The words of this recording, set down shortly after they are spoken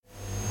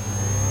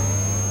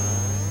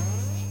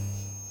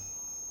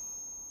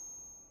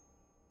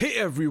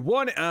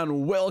everyone,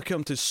 and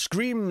welcome to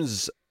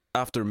Screams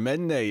After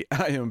Midnight.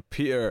 I am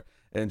Peter,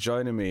 and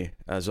joining me,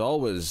 as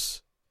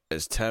always,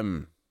 is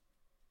Tim.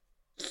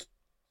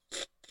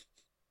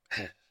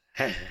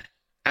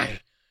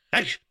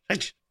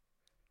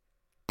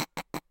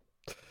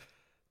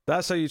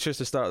 That's how you choose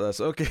to start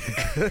this. Okay.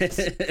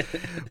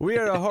 We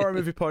are a horror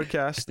movie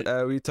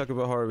podcast. We talk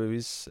about horror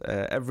movies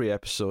every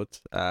episode,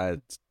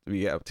 and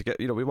we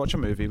we watch a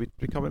movie,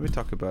 we come and we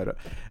talk about it.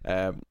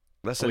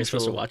 Are we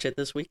supposed to watch it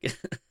this week?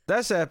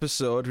 This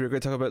episode, we're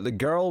going to talk about The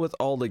Girl with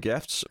All the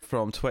Gifts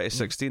from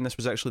 2016. This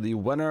was actually the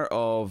winner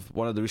of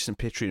one of the recent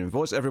Patreon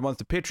votes. Every month,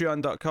 to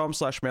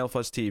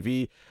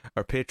patreon.com/MailFuzzTV.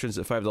 Our patrons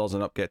at $5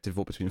 and up get to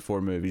vote between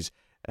four movies.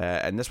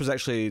 And this was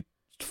actually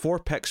 4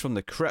 picks from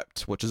The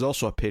Crypt, which is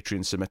also a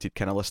Patreon-submitted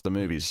kind of list of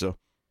movies. So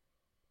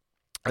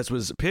this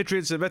was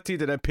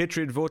Patreon-submitted and then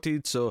Patreon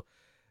voted. So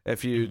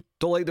if you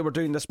don't like that we're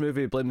doing this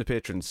movie, blame the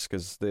patrons,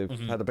 because they've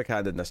had a big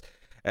hand in this.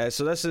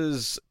 So this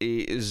is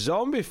a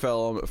zombie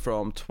film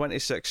from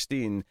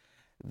 2016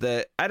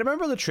 that I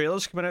remember the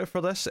trailers coming out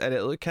for this, and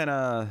it looked kind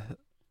of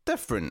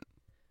different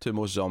to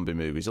most zombie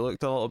movies. It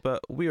looked a little bit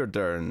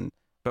weirder and a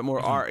bit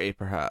more arty,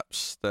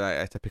 perhaps, than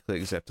I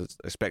typically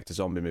expect a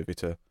zombie movie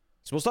to.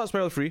 So we'll start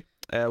spoiler free.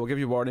 We'll give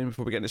you a warning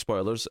before we get into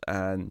spoilers,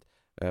 and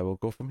we'll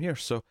go from here.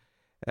 So,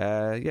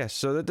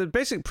 so the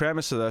basic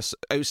premise of this,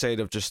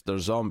 outside of just their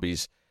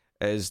zombies,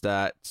 is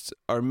that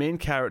our main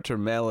character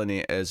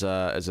Melanie is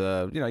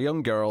a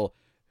young girl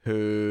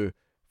who,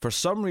 for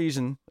some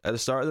reason, at the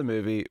start of the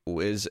movie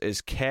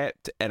is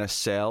kept in a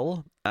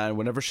cell, and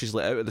whenever she's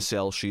let out of the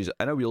cell, she's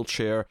in a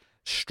wheelchair,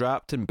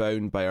 strapped and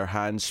bound by her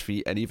hands,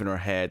 feet, and even her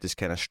head is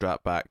kind of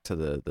strapped back to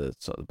the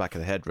sort of back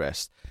of the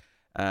headrest.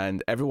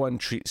 And everyone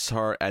treats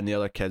her and the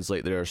other kids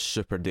like they're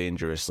super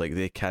dangerous, like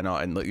they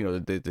cannot, and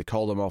they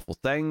call them awful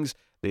things.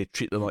 They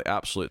treat them like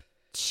absolute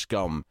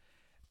scum.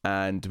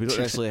 And we don't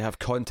necessarily have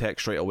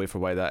context right away for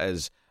why that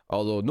is.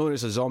 Although, knowing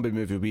it's a zombie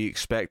movie, we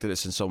expect that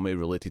it's in some way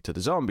related to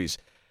the zombies.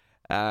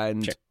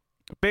 And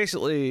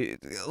basically,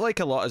 like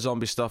a lot of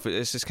zombie stuff,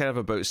 it's just kind of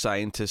about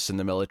scientists in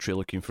the military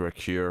looking for a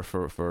cure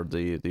for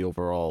the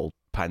overall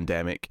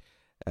pandemic.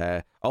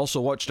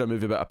 Also watched a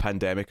movie about a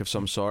pandemic of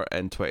some sort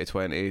in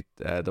 2020.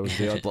 There was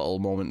the odd little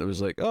moment that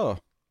was like, oh,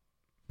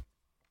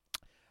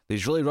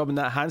 he's really rubbing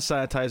that hand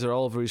sanitizer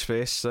all over his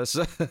face. That's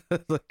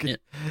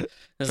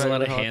there's a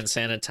lot of hand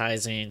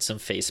sanitizing, some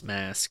face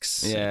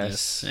masks.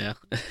 Yes.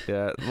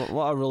 Yeah, a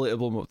lot of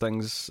relatable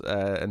things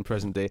in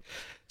present day.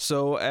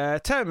 So,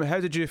 Tim,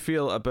 how did you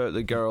feel about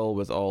The Girl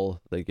with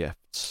All the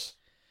Gifts?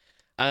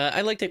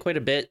 I liked it quite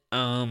a bit.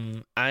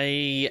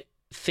 I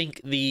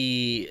think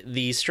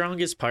the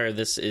strongest part of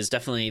this is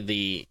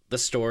definitely the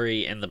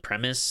story and the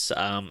premise.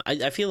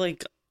 I feel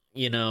like,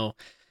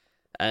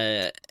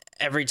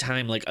 every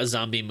time like a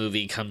zombie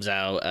movie comes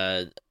out,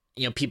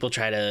 people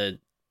try to,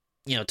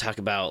 talk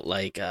about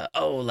like,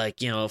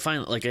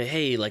 find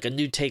like a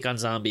new take on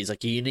zombies,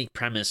 like a unique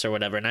premise or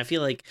whatever. And I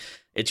feel like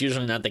it's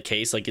usually not the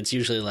case. Like it's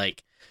usually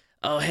like,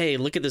 oh, hey,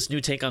 look at this new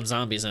take on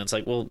zombies. And it's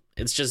like, well,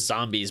 it's just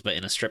zombies, but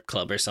in a strip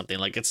club or something.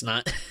 Like it's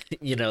not,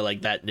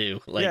 like that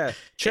new. Like, yeah,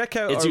 check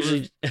out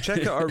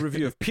our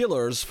review of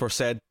Peelers for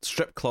said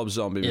strip club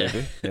zombie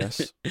movie.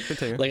 Yes,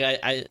 continue.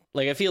 I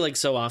feel like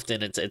so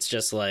often it's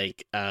just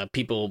like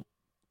people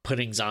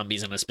putting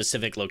zombies in a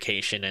specific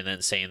location and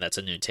then saying that's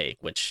a new take,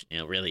 which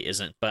really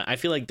isn't. But I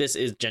feel like this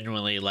is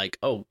genuinely like,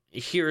 oh,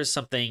 here is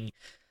something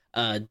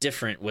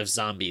different with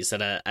zombies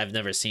that I've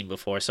never seen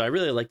before. So I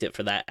really liked it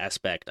for that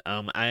aspect.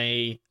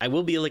 I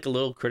will be like a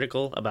little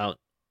critical about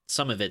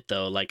some of it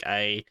though. Like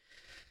I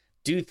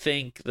do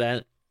think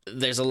that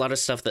there's a lot of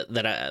stuff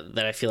that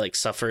I feel like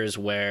suffers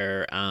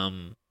where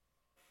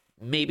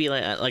maybe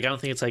like I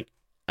don't think it's like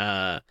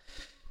I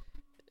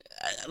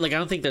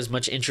don't think there's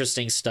much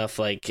interesting stuff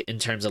like in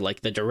terms of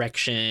like the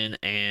direction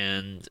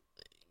and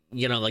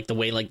like the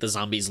way like the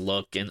zombies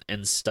look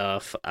and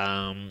stuff.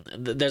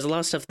 There's a lot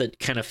of stuff that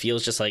kind of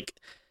feels just like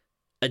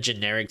a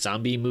generic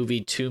zombie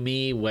movie to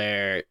me,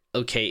 where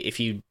okay, if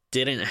you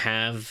didn't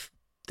have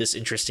this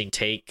interesting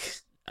take,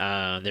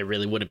 there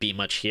really wouldn't be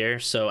much here.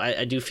 So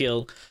I do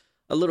feel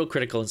a little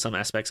critical in some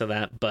aspects of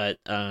that, but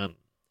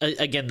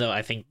again though,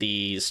 I think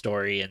the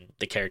story and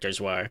the characters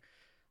were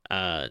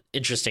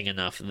interesting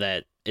enough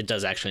that it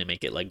does actually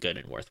make it like good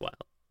and worthwhile.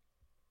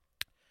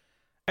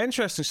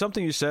 Interesting.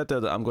 Something you said there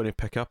that I'm going to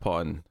pick up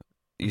on.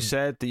 You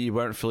said that you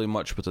weren't feeling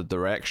much with the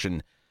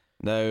direction.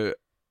 Now,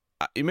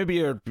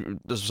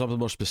 there's something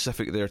more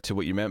specific there to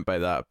what you meant by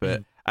that,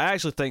 but I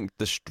actually think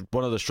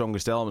one of the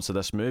strongest elements of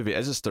this movie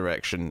is its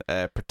direction,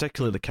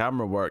 particularly the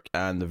camera work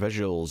and the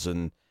visuals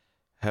and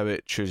how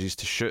it chooses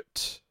to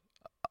shoot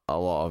a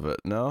lot of it.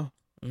 No?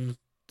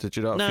 Did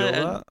you not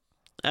feel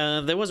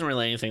that? There wasn't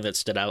really anything that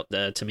stood out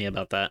to me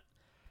about that.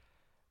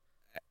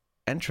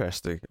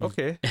 Interesting.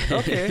 Okay.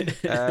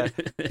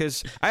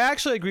 Because I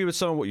actually agree with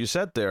some of what you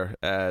said there.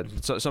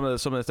 Some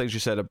of the things you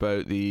said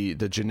about the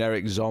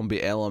generic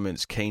zombie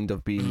elements kind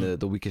of being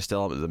the weakest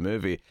element of the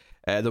movie.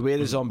 The way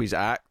the zombies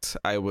act,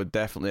 I would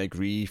definitely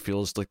agree,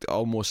 feels like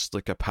almost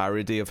like a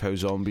parody of how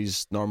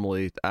zombies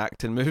normally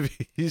act in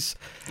movies.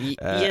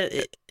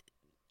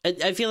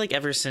 I feel like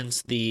ever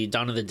since the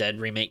Dawn of the Dead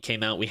remake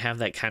came out, we have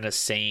that kind of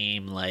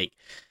same like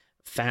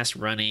fast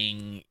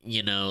running,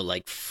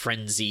 like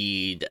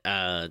frenzied,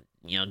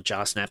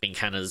 jaw snapping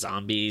kind of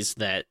zombies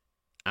that,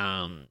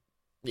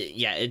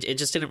 it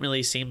just didn't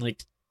really seem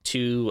like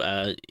too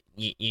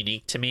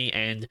unique to me.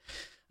 And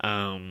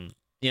I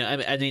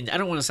mean, I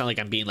don't want to sound like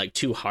I'm being like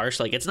too harsh.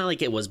 Like, it's not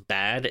like it was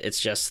bad. It's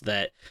just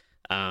that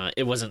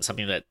it wasn't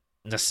something that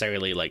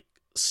necessarily like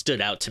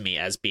stood out to me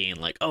as being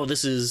like, oh,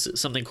 this is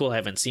something cool I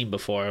haven't seen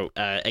before.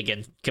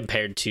 Again,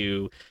 compared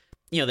to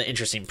the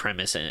interesting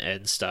premise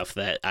and stuff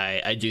that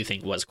I do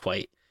think was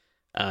quite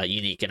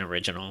unique and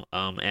original.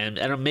 And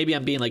I don't, maybe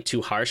I'm being like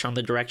too harsh on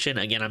the direction.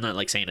 Again, I'm not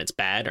like saying it's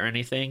bad or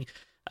anything.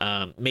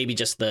 Maybe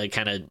just the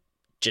kind of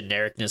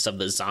genericness of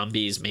the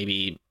zombies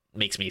maybe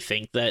makes me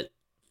think that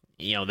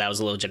that was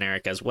a little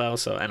generic as well.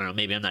 So I don't know,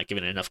 maybe I'm not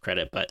giving it enough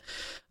credit, but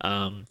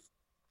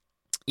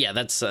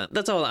that's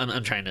all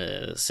I'm trying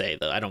to say,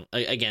 though. I don't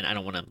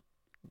want to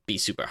be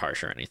super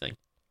harsh or anything.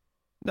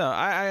 No,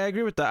 I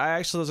agree with that. I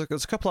actually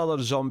there's a couple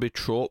other zombie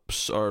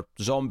tropes or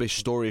zombie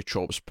story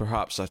tropes,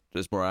 perhaps that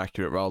is more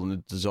accurate rather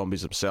than the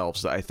zombies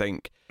themselves, that I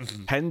think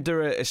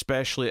hinder it,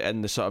 especially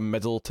in the sort of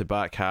middle to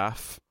back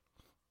half.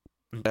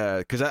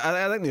 Because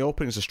I think the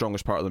opening is the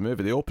strongest part of the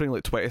movie. The opening,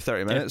 like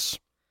 20-30 minutes,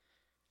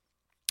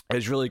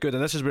 is really good,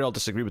 and this is where I'll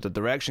disagree with the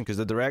direction, because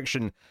the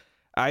direction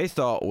I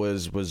thought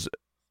was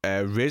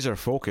razor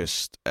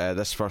focused.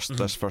 This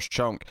first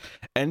chunk,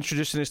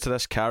 introducing us to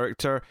this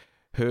character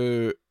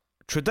who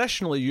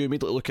traditionally you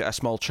immediately look at a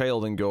small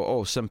child and go,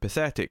 oh,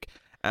 sympathetic,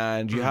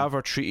 and you have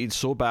her treated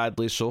so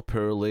badly, so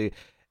poorly.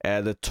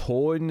 The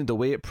tone, the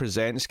way it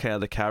presents kind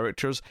of the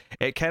characters,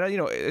 it kind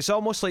of, it's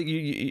almost like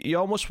you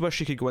almost wish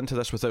you could go into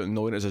this without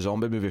knowing it's a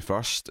zombie movie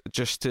first,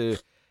 just to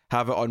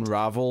have it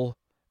unravel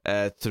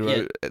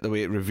throughout the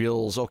way it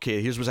reveals,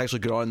 okay, here's what's actually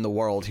going on in the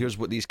world, here's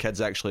what these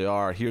kids actually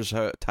are, here's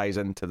how it ties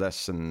into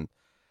this, and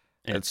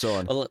so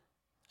on. Well,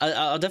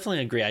 I'll definitely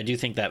agree. I do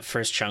think that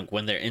first chunk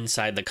when they're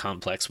inside the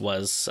complex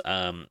was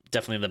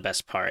definitely the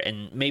best part,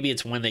 and maybe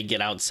it's when they get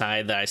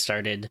outside that I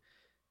started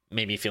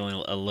maybe feeling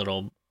a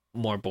little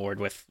more bored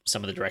with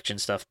some of the direction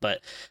stuff.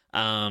 But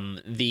I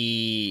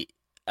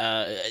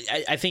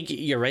think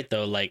you're right,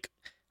 though. Like,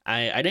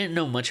 I didn't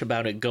know much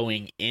about it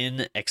going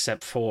in,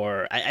 except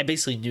for I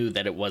basically knew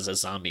that it was a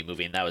zombie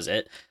movie and that was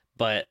it.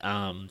 But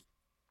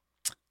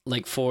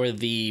like for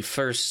the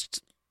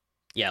first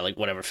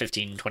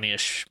 15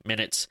 20ish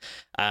minutes,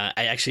 I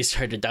actually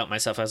started to doubt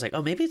myself. I was like,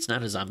 oh, maybe it's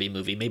not a zombie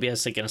movie, maybe I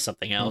was thinking of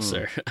something else,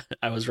 or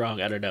I was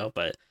wrong, I don't know.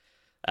 But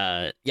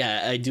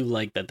I do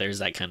like that there's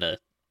that kind of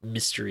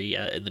mystery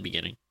in the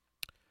beginning.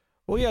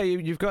 Well, yeah,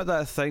 you've got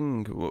that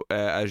thing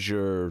as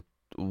you're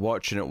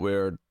watching it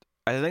where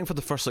I think for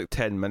the first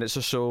 10 minutes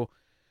or so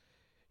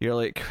you're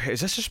like,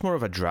 is this just more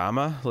of a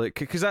drama? Like,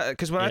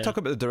 because when I talk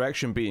about the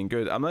direction being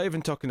good, I'm not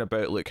even talking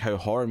about how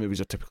horror movies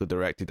are typically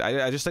directed.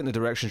 I just think the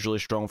direction is really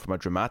strong from a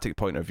dramatic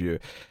point of view.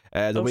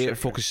 The way it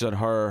focuses on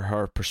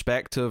her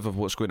perspective of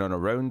what's going on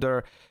around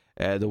her,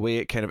 the way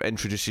it kind of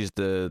introduces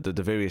the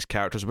various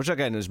characters, which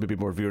again is maybe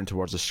more veering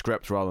towards the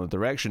script rather than the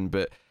direction,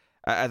 but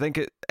I think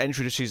it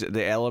introduces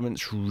the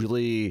elements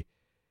really,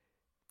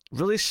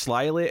 really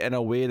slyly in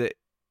a way that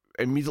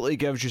immediately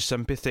gives you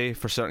sympathy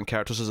for certain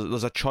characters.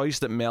 There's a choice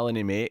that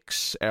Melanie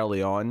makes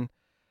early on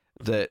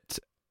that,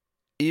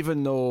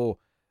 even though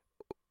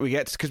we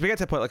get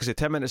to a point, like I say,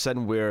 10 minutes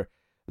in, where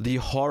the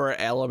horror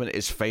element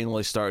is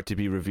finally started to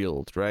be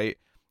revealed, right?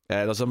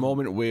 There's a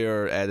moment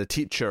where the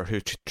teacher who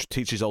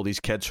teaches all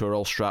these kids who are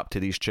all strapped to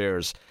these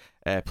chairs,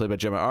 played by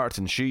Gemma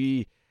Arterton,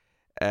 she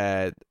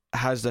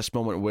has this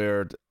moment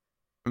where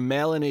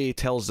Melanie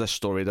tells this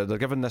story, that they're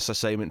given this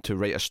assignment to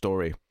write a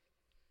story.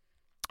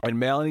 And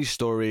Melanie's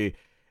story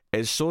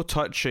is so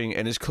touching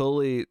and is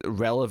clearly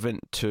relevant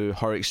to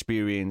her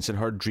experience and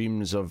her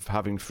dreams of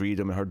having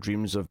freedom and her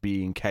dreams of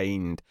being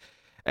kind.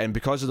 And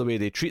because of the way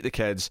they treat the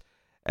kids,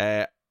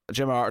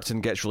 Gemma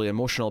Arterton gets really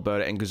emotional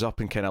about it and goes up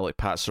and kind of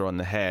pats her on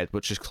the head,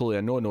 which is clearly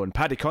a no-no. And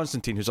Paddy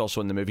Constantine, who's also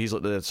in the movie, he's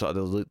like the sort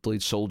of the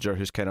lead soldier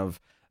who's kind of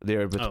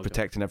there with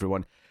protecting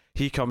everyone.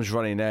 He comes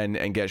running in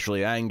and gets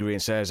really angry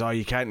and says, oh,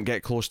 you can't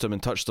get close to them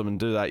and touch them and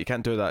do that. You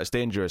can't do that. It's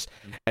dangerous.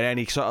 And then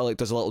he sort of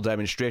does a little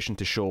demonstration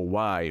to show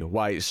why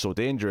it's so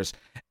dangerous.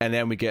 And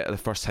then we get the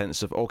first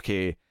hints of,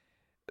 okay,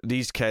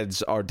 these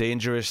kids are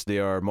dangerous. They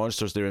are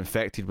monsters. They're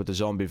infected with the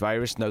zombie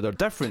virus. Now, they're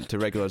different to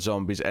regular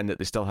zombies in that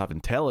they still have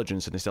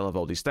intelligence and they still have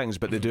all these things,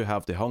 but they do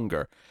have the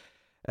hunger.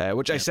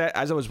 Which I said,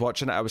 as I was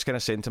watching it, I was kind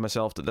of saying to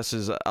myself that this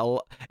is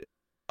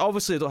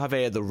obviously I don't have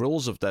any of the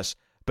rules of this,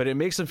 but it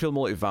makes them feel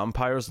more like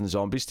vampires than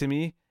zombies to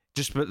me.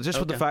 Just with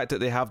the fact that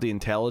they have the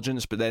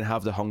intelligence, but then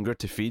have the hunger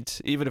to feed,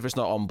 even if it's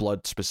not on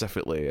blood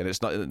specifically, and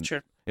it's not,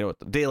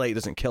 daylight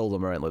doesn't kill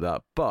them or anything like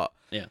that. But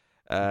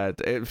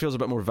it feels a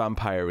bit more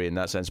vampire-y in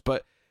that sense.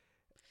 But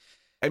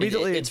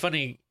immediately. It's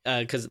funny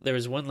because there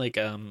was one like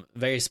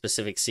very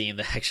specific scene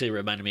that actually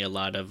reminded me a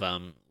lot of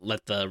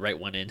Let the Right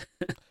One In.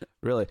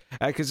 Really,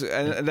 because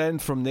and then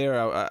from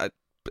there,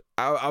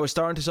 I was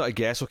starting to sort of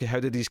guess, okay, how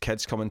did these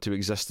kids come into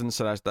existence?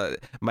 And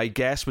my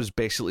guess was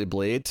basically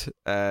Blade,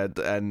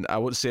 and I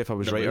won't say if I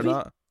was right or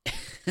not.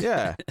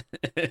 Yeah.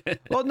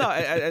 Well, no,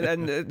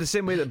 and the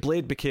same way that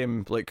Blade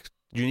became like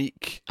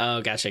unique.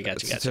 Oh, gotcha.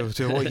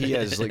 To what he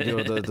is, like, you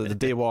know, the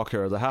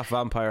Daywalker, the half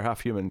vampire, half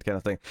human kind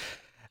of thing.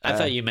 I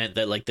thought you meant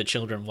that like the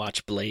children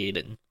watched Blade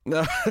and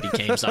no.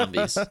 became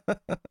zombies.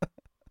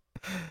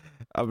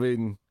 I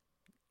mean,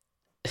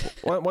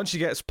 once you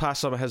get past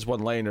some of his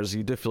one-liners,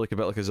 you do feel like a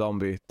bit like a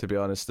zombie. To be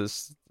honest,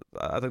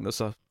 I think that's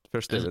a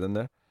fair statement in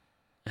there.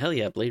 Hell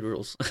yeah, Blade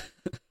rules.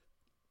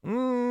 I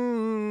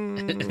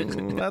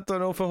don't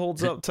know if it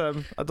holds up,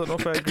 Tim. I don't know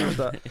if I agree with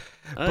that.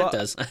 It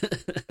does.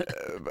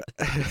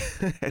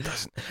 It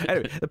doesn't.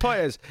 Anyway, the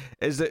point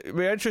is that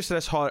we're interested in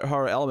this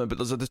horror element, but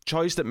there's the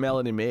choice that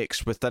Melanie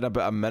makes within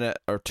about a minute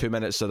or 2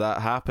 minutes of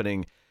that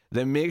happening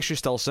that makes you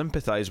still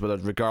sympathise with her,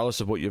 regardless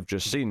of what you've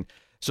just seen.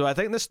 So I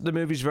think the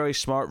movie's very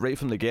smart right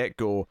from the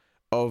get-go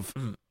of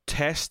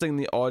testing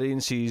the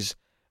audience's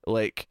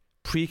like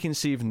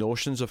preconceived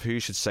notions of who you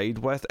should side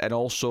with, and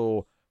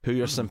also who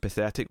you're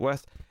sympathetic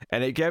with,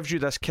 and it gives you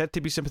this kid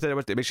to be sympathetic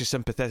with. It makes you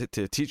sympathetic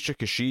to the teacher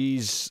because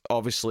she's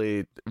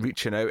obviously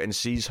reaching out and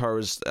sees her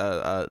as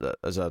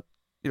a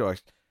you know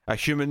a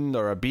human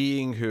or a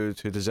being who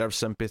deserves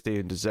sympathy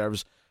and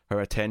deserves her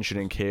attention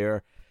and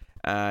care.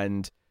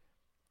 And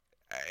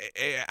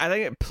I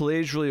think it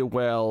plays really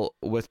well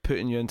with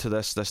putting you into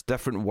this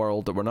different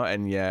world that we're not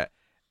in yet,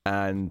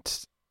 and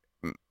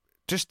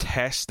just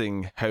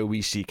testing how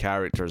we see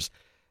characters.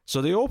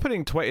 So the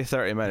opening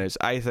 20-30 minutes,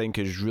 I think,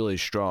 is really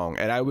strong,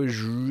 and I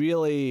was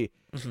really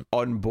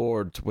on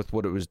board with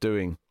what it was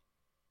doing.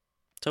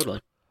 Totally.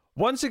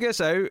 Once it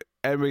gets out,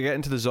 and we get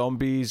into the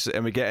zombies,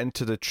 and we get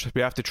into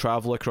we have to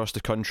travel across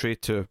the country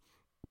to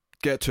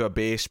get to a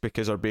base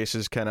because our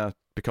bases kind of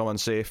become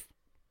unsafe.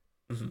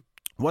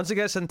 Once it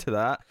gets into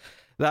that,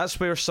 that's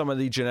where some of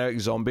the generic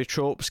zombie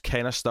tropes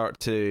kind of start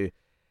to,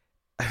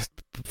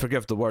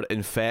 forgive the word,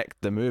 infect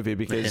the movie,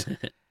 because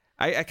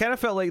I kind of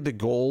felt like the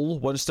goal,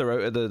 once they're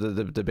out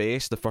of the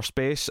base, the first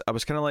base, I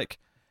was kind of like,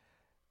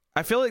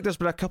 I feel like there's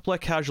been a couple of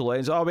casual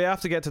lines, oh, we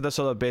have to get to this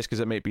other base because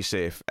it might be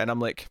safe, and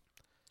I'm like,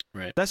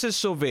 right, this is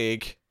so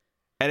vague,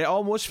 and it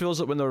almost feels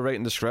like when they were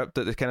writing the script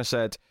that they kind of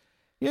said,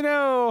 you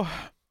know,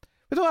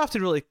 we don't have to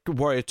really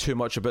worry too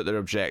much about their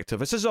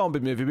objective. It's a zombie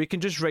movie. We can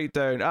just write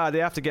down, they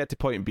have to get to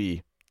point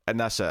B, and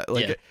that's it.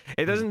 Like,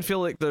 it doesn't feel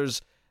like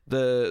there's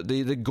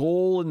the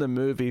goal in the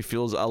movie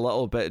feels a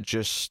little bit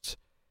just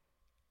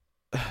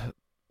an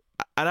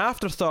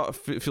afterthought.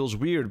 Feels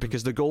weird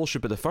because the goal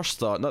should be the first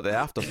thought, not the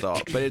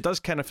afterthought. But it does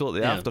kind of feel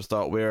like the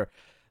afterthought, where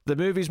the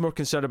movie's more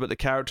concerned about the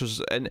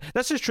characters, and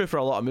this is true for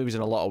a lot of movies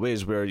in a lot of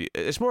ways, where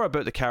it's more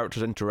about the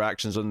characters'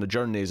 interactions on the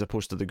journey as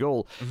opposed to the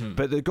goal.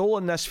 But the goal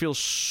in this feels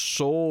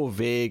so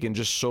vague and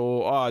just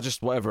so,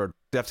 just whatever,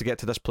 they have to get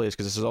to this place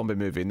because it's a zombie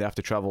movie and they have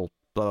to travel,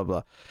 blah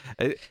blah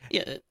blah.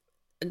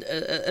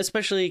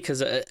 Especially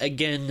because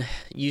again,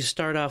 you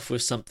start off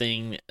with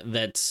something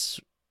that's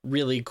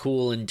really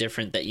cool and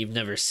different that you've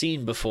never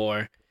seen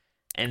before,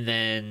 and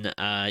then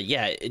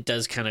it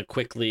does kind of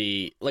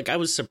quickly, like, I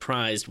was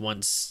surprised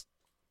once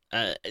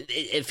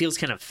it feels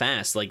kind of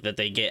fast, like, that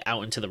they get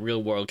out into the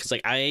real world, because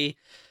I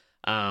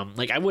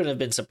wouldn't have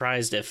been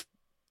surprised if,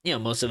 you know,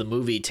 most of the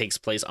movie takes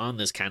place on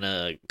this kind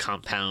of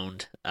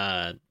compound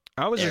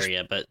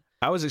area. But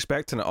I was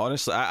expecting it,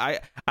 honestly.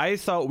 I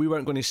thought we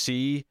weren't going to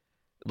see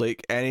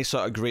like any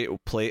sort of great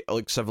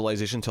like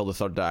civilization till the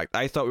third act.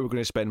 I thought we were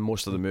going to spend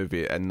most of the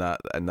movie in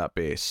that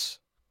base.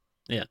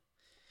 Yeah.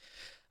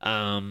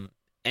 And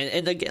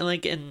again,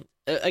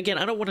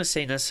 I don't want to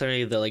say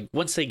necessarily that, like,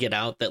 once they get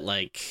out, that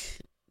like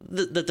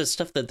the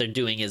stuff that they're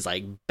doing is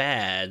like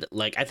bad.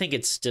 Like, I think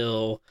it's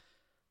still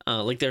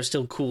like there's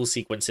still cool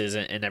sequences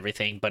and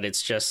everything, but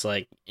it's just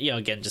like, you know,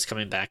 again, just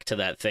coming back to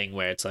that thing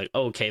where it's like,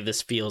 okay,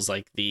 this feels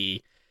like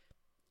the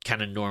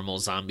kind of normal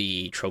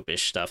zombie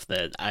tropish stuff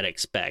that I'd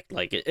expect.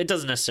 Like, it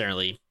doesn't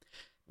necessarily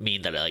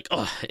mean that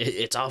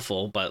it's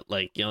awful, but,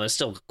 like, you know, there's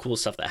still cool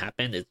stuff that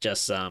happened. It's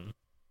just I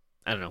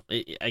don't know.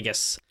 I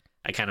guess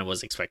I kind of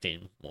was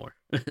expecting more.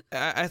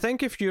 I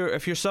think if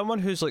you're someone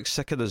who's like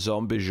sick of the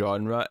zombie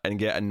genre and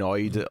get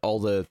annoyed at all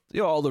the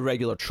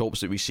regular tropes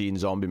that we see in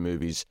zombie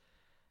movies,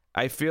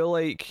 I feel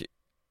like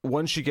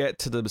once you get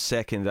to the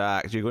second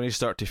act, you're going to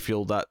start to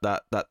feel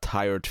that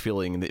tired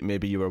feeling that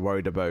maybe you were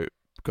worried about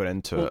going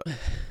into it.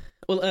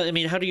 Well, I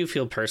mean, how do you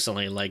feel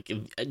personally? Like,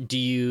 do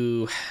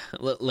you,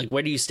 like,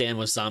 where do you stand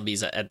with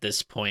zombies at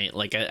this point?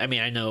 Like, I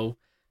mean, I know,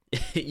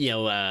 you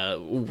know,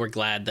 we're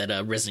glad that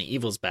Resident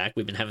Evil's back.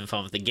 We've been having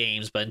fun with the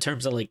games, but in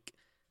terms of like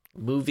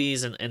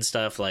movies and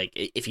stuff, like,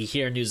 if you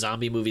hear new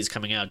zombie movies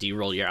coming out, do you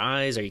roll your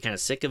eyes? Are you kind of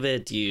sick of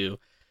it? Do you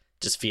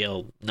just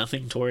feel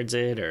nothing towards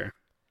it, or?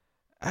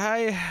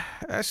 I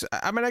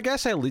mean, I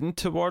guess I lean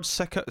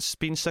towards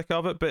being sick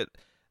of it, but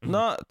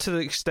not to the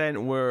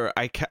extent where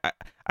I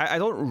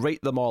don't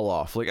rate them all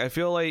off. Like, I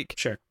feel like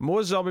Sure.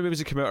 most zombie movies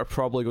that come out are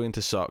probably going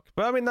to suck.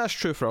 But I mean, that's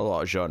true for a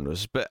lot of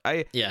genres. But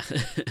Yeah.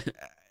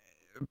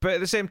 but at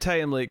the same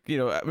time, like, you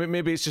know,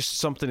 maybe it's just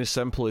something as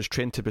simple as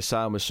Train to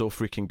Busan was so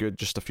freaking good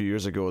just a few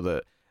years ago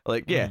that,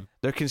 like, yeah,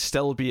 there can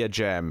still be a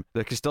gem.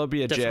 There can still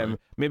be a Definitely. gem.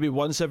 Maybe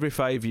once every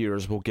 5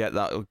 years we'll get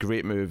that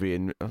great movie,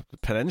 and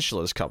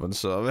Peninsula's coming,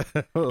 so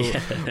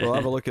we'll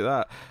have a look at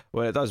that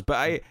when it does.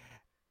 But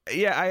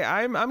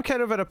I'm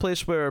kind of at a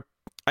place where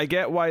I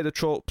get why the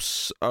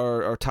tropes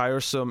are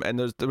tiresome, and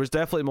there was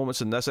definitely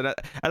moments in this, and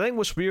I think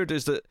what's weird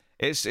is that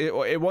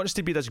it wants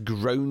to be this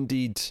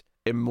grounded,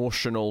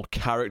 emotional,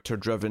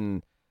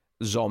 character-driven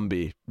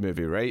zombie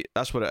movie, right?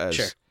 That's what it is.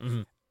 Sure.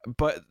 Mm-hmm.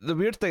 But the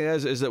weird thing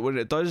is that when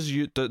it does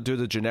do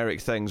the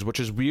generic things, which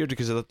is weird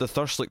because the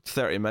first like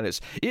 30 minutes,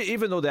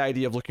 even though the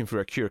idea of looking for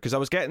a cure, because I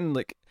was getting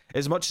like,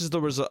 as much as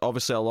there was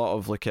obviously a lot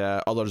of like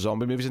other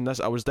zombie movies in this,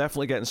 I was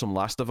definitely getting some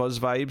Last of Us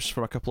vibes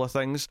from a couple of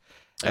things.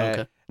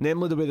 Okay.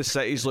 Namely the way the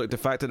cities looked, the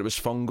fact that it was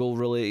fungal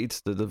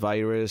related, the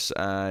virus,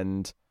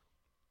 and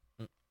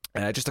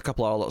just a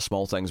couple of other little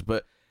small things.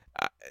 But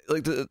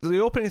like the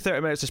opening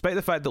 30 minutes, despite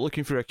the fact that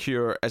looking for a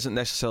cure isn't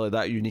necessarily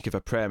that unique of a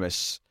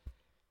premise,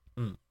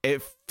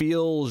 it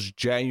feels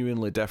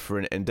genuinely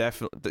different and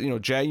definitely, you know,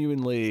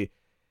 genuinely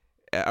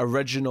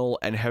original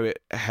in how it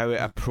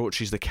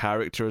approaches the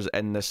characters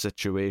in this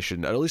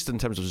situation, or at least in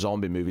terms of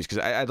zombie movies.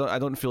 Because I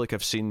don't feel like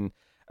I've seen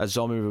a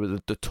zombie movie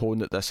with the tone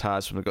that this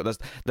has. When we've got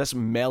this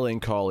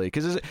melancholy,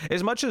 because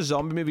as much as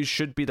zombie movies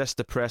should be this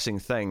depressing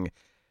thing,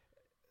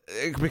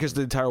 because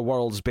the entire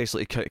world's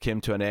basically came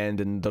to an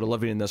end and they're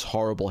living in this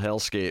horrible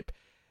hellscape.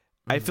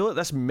 I feel like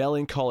this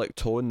melancholic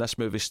tone this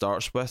movie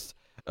starts with,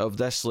 of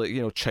this, like,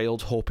 you know,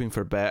 child hoping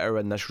for better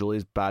in this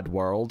really bad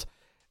world,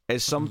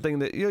 is something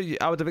that, you know,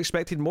 I would have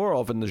expected more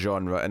of in the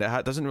genre, and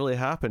it doesn't really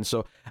happen.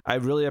 So I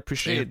really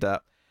appreciate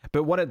that.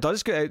 But when it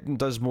does get out and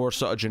does more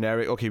sort of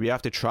generic, okay, we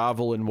have to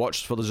travel and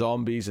watch for the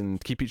zombies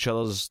and keep each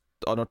other's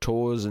on our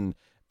toes and,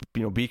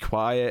 you know, be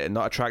quiet and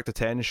not attract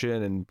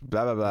attention and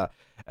blah blah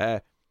blah.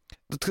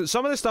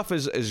 Some of the stuff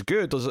is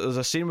good. There's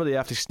a scene where they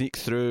have to sneak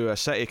through a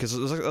city, because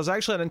there's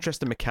actually an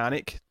interesting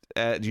mechanic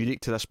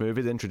unique to this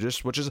movie they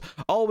introduced, which is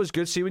always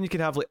good. See, when you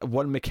can have like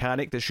one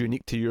mechanic that's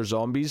unique to your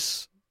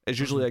zombies, is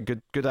usually a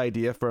good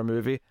idea for a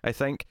movie, I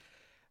think.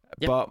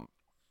 Yep. But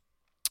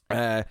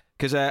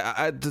because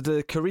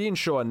the Korean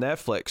show on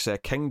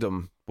Netflix,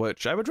 Kingdom,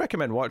 which I would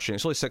recommend watching,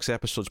 it's only 6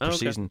 episodes per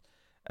season,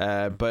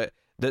 but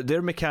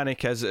their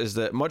mechanic is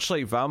that, much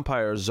like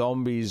vampires,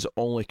 zombies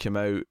only come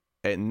out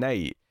at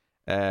night.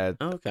 I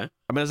mean,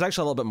 there's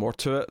actually a little bit more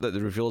to it that they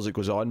reveal as it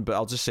goes on, but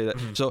I'll just say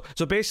that.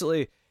 So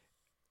basically,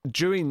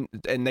 during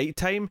at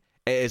nighttime,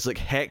 it is like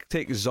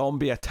hectic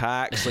zombie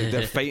attacks, like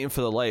they're fighting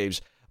for their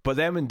lives. But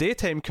then when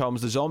daytime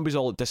comes, the zombies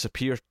all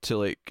disappear to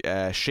like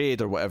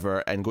shade or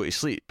whatever and go to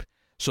sleep.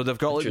 So they've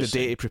got like the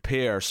day to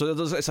prepare. So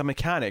it's a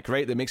mechanic,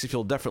 right, that makes it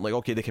feel different. Like,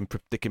 okay, they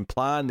can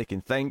plan, they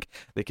can think,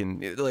 they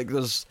can, like,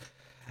 there's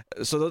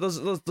a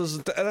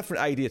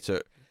different idea to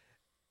it.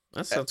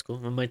 That sounds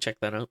cool. I might check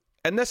that out.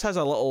 And this has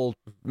a little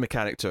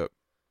mechanic to it.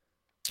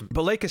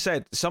 But like I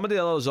said, some of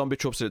the other zombie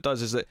tropes that it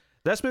does is that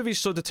this movie's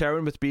so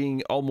determined with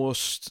being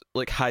almost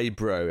like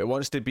highbrow. It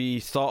wants to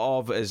be thought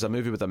of as a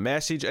movie with a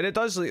message, and it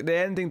does. Like, the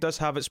ending does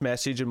have its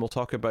message, and we'll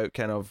talk about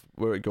kind of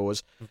where it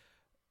goes.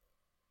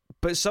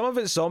 But some of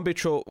its zombie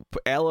trope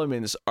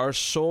elements are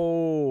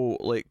so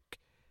like,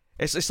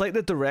 it's like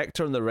the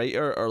director and the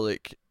writer are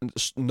like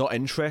not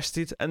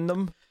interested in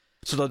them,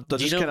 so they're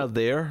just kind of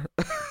there.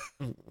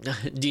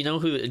 Do you know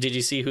did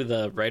you see who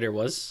the writer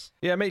was?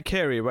 Yeah, Mike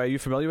Carey. Are you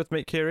familiar with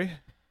Mike Carey?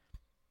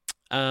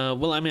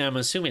 Well, I mean, I'm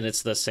assuming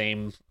it's the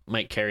same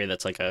Mike Carey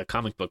that's like a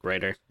comic book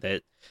writer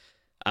that,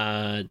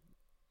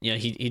 you know,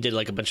 he did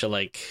like a bunch of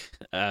like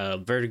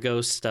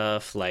Vertigo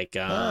stuff, like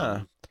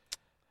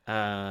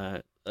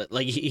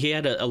like he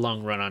had a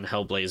long run on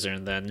Hellblazer,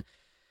 and then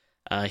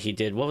he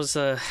did, what was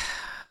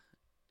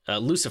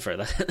Lucifer,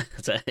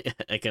 that's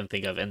I can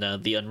think of,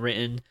 and The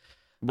Unwritten.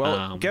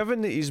 Well,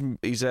 given that his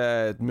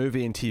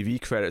movie and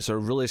TV credits are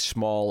really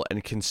small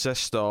and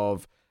consist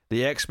of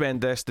the X-Men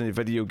Destiny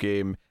video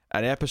game,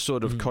 an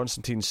episode of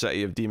Constantine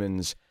City of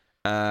Demons,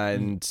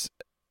 and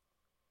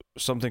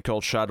something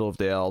called Shadow of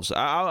the Elves,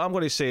 I'm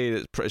going to say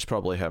that it's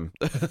probably him.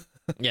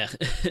 Yeah.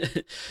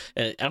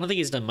 I don't think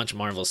he's done much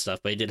Marvel stuff,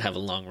 but he did have a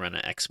long run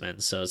at X-Men,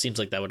 so it seems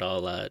like that would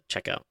all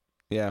check out.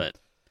 Yeah.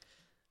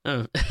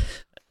 But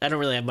I don't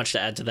really have much to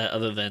add to that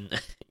other than,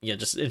 you know,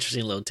 just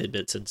interesting little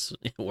tidbits since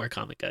we're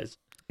comic guys.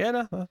 Yeah,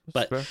 no,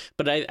 but fair.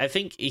 But I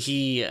think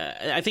he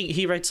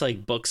writes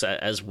like books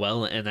as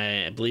well, and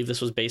I believe this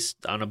was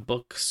based on a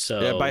book,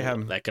 so yeah, by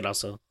him. That could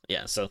also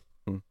so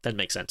that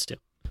makes sense too.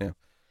 Yeah,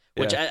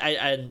 which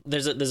I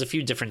there's a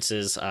few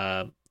differences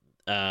that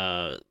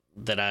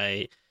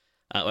my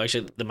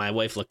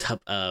wife looked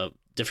up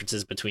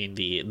differences between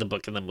the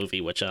book and the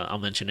movie, which I'll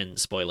mention in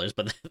spoilers,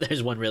 but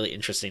there's one really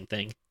interesting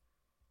thing.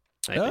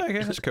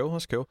 Okay, that's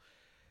cool.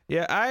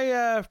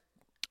 Yeah,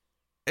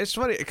 it's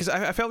funny because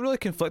I felt really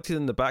conflicted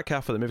in the back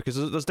half of the movie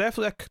because there's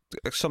definitely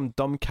some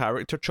dumb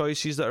character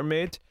choices that are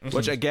made,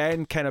 which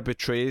again kind of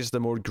betrays the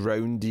more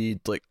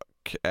grounded, like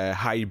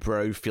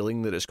highbrow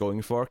feeling that it's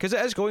going for, because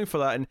it is going for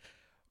that, and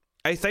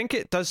I think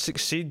it does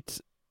succeed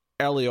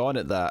early on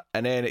at that,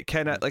 and then it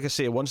kind of, like I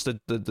say, once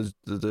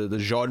the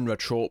genre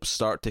tropes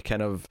start to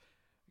kind of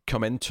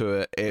come into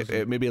it,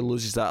 it maybe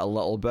loses that a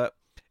little bit,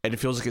 and it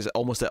feels like it's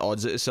almost at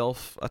odds with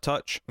itself a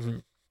touch.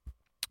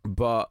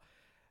 But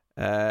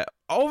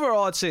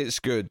overall, I'd say it's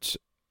good.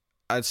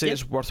 I'd say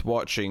it's worth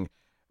watching,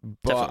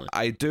 but definitely.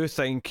 I do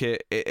think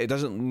it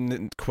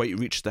doesn't quite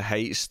reach the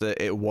heights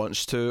that it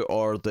wants to,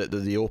 or that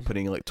the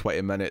opening like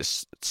 20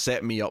 minutes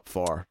set me up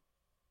for.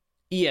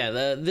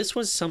 Yeah, this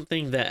was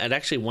something that I'd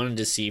actually wanted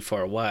to see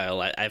for a while.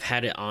 I've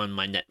had it on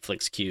my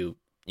Netflix queue,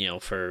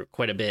 for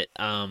quite a bit.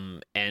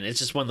 And it's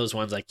just one of those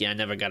ones like, I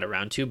never got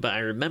around to. But I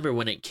remember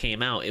when it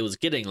came out, it was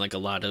getting like a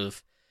lot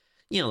of,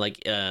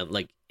 like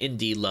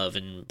indie love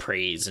and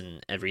praise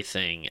and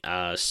everything.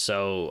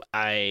 So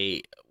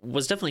I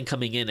was definitely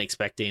coming in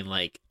expecting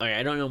like, all right,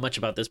 I don't know much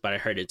about this, but I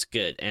heard it's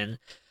good.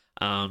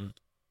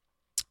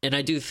 And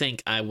I do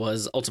think I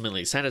was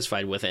ultimately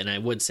satisfied with it, and I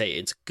would say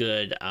it's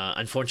good.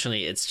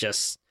 Unfortunately, it's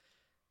just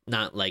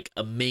not like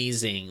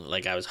amazing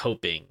like I was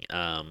hoping.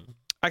 I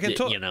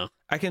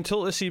can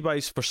totally see why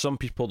for some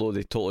people though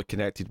they totally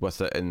connected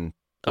with it, and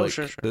like,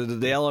 sure.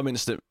 The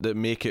elements that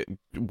make it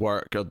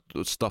work are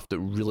stuff that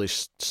really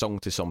sung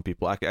to some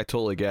people. I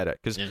totally get it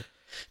because. Yeah.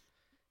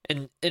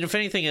 And if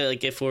anything,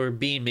 like if we're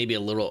being maybe a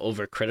little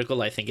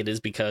overcritical, I think it is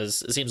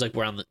because it seems like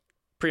we're on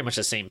pretty much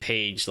the same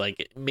page.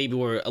 Like maybe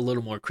we're a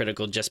little more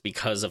critical just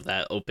because of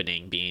that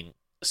opening being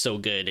so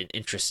good and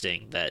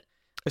interesting that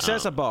it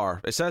sets a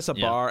bar. It sets a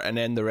bar, and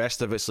then the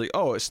rest of it's like,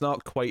 oh, it's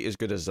not quite as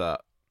good as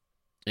that.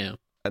 Yeah,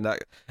 and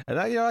that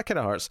that kind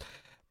of hurts.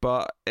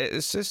 But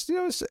it's just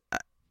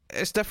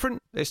it's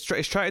different. It's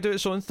trying to do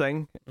its own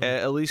thing,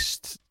 at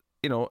least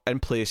in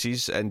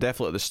places, and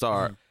definitely at the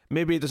start.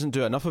 Maybe it doesn't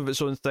do enough of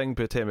its own thing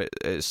by the time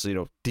it's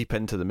deep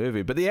into the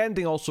movie. But the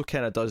ending also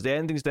kind of does. The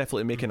ending's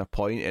definitely making a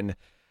point, and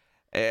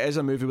it is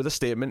a movie with a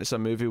statement. It's a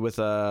movie with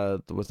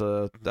a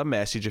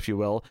message, if you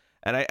will.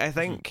 And I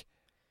think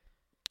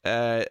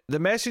the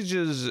message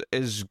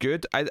is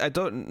good. I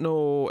don't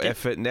know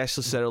if it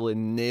necessarily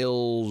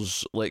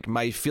nails like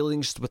my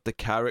feelings with the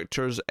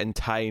characters and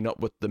tying up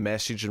with the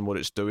message and what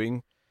it's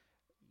doing.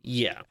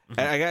 Yeah.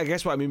 And I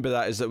guess what I mean by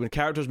that is that when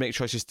characters make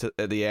choices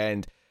at the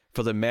end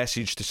for the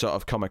message to sort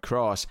of come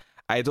across,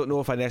 I don't know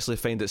if I necessarily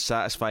find it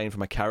satisfying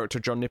from a character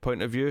journey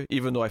point of view,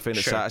 even though I find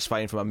it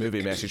satisfying from a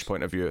movie message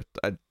point of view.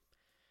 No,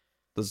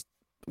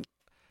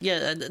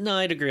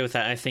 I'd agree with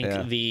that. I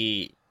think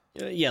the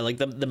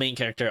main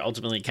character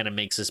ultimately kind of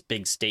makes this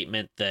big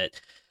statement that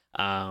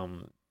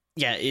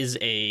is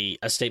a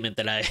statement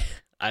that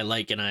I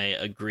like and I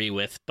agree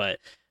with, but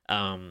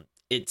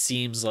it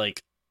seems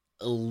like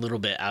a little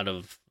bit out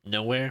of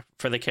nowhere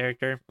for the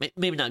character.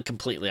 Maybe not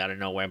completely out of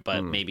nowhere,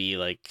 but maybe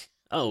like,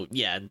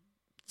 it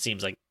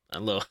seems like a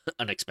little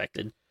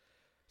unexpected.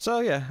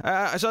 So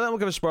so then we'll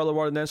give a spoiler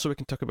warning then, so we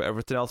can talk about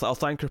everything else. I'll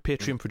thank our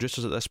Patreon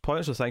producers at this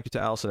point. So thank you to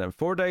Alison M.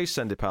 Fordyce,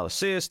 Cindy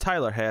Palacios,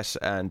 Tyler Hess,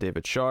 and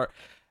David Short.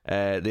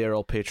 They are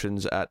all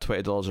patrons at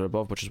 $20 or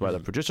above, which is why they're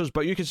producers.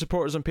 But you can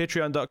support us on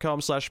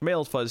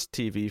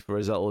patreon.com/MailFuzzTV for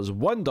as little as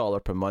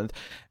 $1 per month,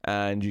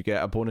 and you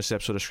get a bonus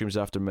episode of Screams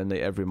After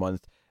Midnight every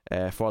month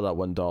for that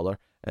 $1.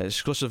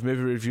 Exclusive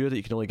movie review that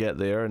you can only get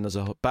there, and there's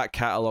a back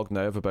catalogue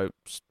now of about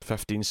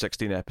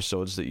 15-16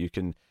 episodes that you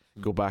can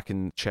go back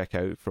and check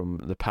out from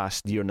the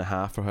past year and a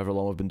half or however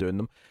long we've been doing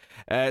them.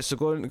 So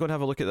go and have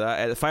a look at that.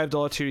 At the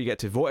 $5 tier, you get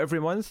to vote every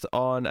month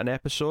on an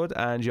episode,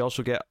 and you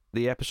also get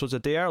the episodes a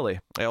day early.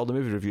 All the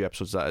movie review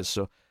episodes, that is.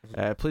 So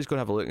please go and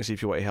have a look and see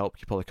if you want to help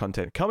keep all the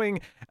content coming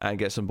and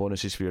get some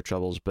bonuses for your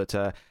troubles. But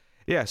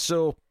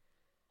so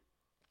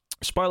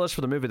spoilers for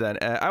the movie then.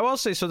 I will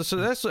say, so this,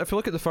 if you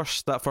look at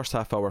that first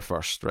half hour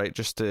first, right,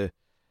 just to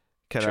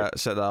kind of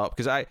set that up,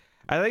 because I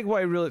think what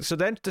I really... So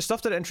then the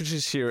stuff that it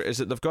introduces here is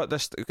that they've got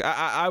this...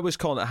 I was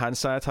calling it hand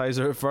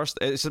sanitizer at first.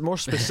 It's more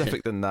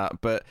specific than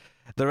that, but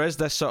there is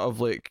this sort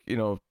of like,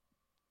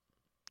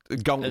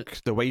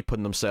 gunk they wipe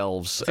on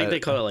themselves. I think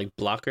they call it like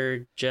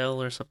blocker gel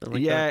or something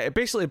like that. Yeah, it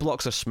basically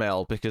blocks a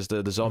smell because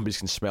the zombies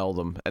can smell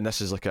them, and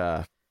this is like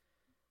a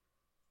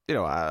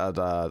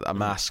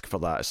mask for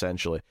that,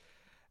 essentially.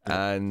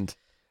 And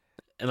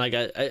like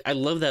I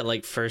love that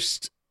like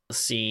first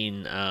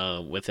scene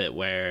with it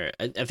where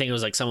I think it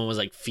was like someone was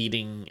like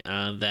feeding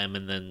them,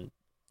 and then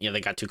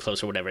they got too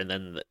close or whatever, and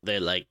then they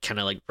like kind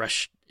of like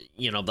rushed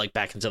like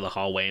back into the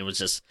hallway and was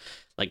just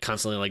like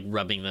constantly like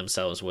rubbing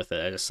themselves with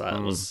it. I just thought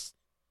it was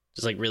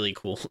just like really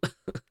cool.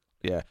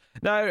 Yeah,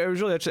 no, it was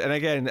really interesting. And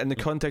again, in the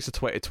context of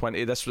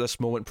 2020, this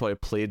moment probably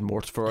played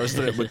more for us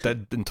than it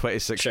did in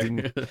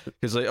 2016.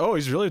 Because like, oh,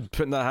 he's really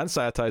putting that hand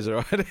sanitizer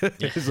on.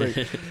 He's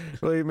like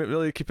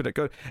really keeping it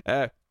good.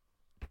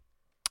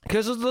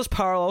 Because there's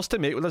parallels to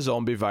make with the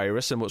zombie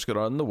virus and what's going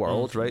on in the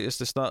world, right? It's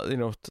just not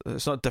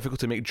it's not difficult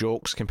to make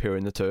jokes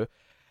comparing the two.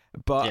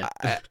 But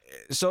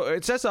so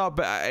it sets up.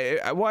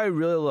 But what I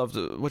really loved,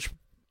 which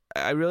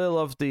I really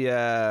love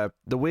the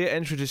way it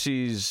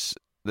introduces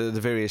the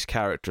various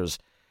characters,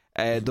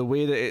 the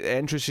way that it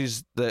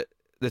introduces that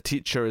the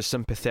teacher is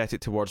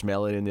sympathetic towards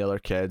Melanie and the other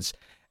kids,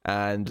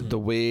 and the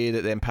way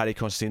that then Paddy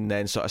Considine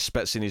then sort of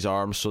spits in his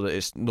arm so that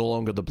it's no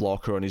longer the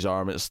blocker on his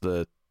arm, it's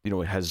the,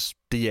 his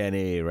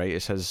DNA, right?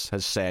 It's his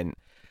scent,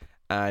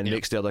 and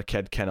makes the other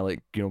kid kind of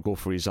like, go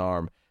for his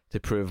arm to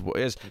prove what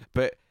it is.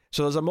 But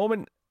so there's a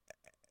moment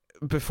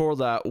before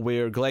that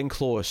where Glenn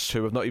Close,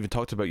 who we've not even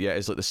talked about yet,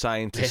 is like the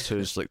scientist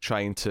who's like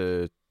trying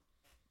to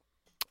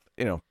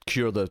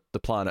cure the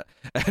planet.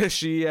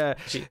 she's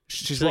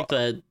like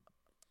the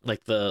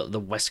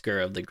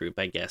Wesker of the group,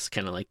 I guess,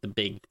 kind of like the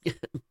big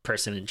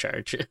person in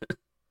charge.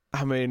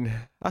 I mean,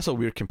 that's a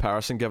weird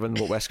comparison given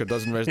what Wesker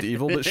does in Resident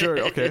Evil, but sure,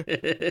 okay.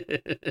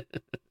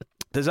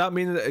 Does that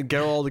mean that in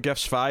Get All the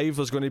Gifts 5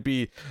 there's going to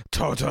be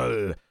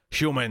total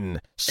human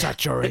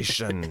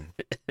saturation?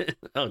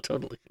 Oh,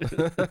 totally.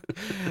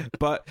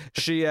 But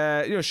she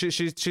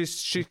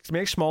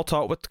makes small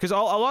talk with, because a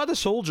lot of the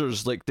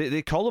soldiers, like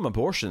they call them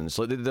abortions,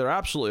 like they're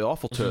absolutely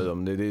awful to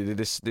them.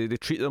 They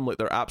treat them like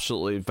they're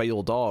absolutely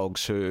vile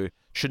dogs who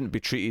shouldn't be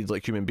treated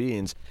like human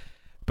beings.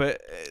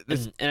 But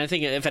and I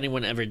think if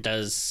anyone ever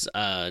does,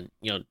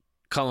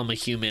 call him a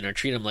human or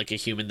treat him like a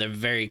human, they're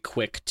very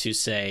quick to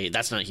say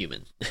that's not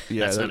human.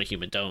 Yeah, that's not a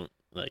human. Don't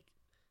like.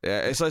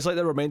 Yeah, it's like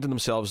they're reminding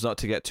themselves not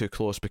to get too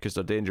close because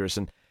they're dangerous.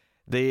 And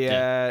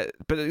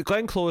but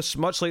Glenn Close,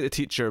 much like the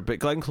teacher, but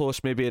Glenn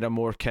Close maybe in a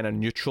more kind of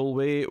neutral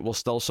way will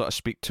still sort of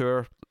speak to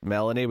her,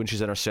 Melanie, when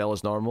she's in her cell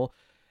as normal,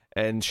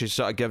 and she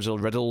sort of gives her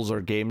riddles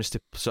or games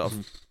to sort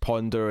of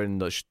ponder,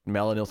 and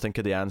Melanie will think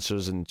of the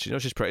answers, and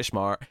she's pretty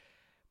smart.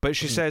 But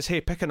she says,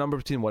 hey, pick a number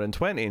between 1 and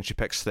 20, and she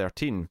picks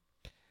 13.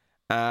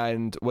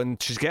 And when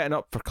she's getting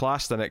up for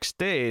class the next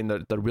day, and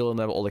they're wheeling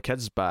out all the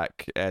kids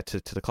back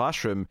to the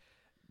classroom,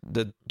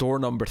 the door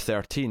number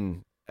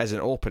 13 isn't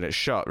open, it's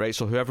shut, right?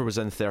 So whoever was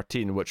in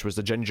 13, which was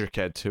the ginger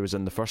kid who was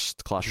in the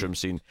first classroom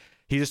scene,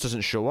 he just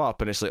doesn't show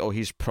up, and it's like, oh,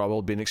 he's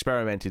probably been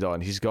experimented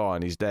on, he's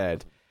gone, he's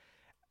dead.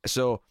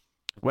 So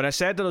when I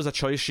said there was a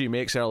choice she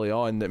makes early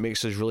on that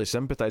makes us really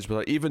sympathise with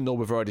her, even though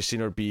we've already seen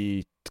her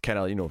be kind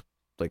of,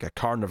 like a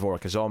carnivore,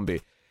 like a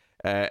zombie,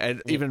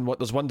 and even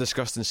there's one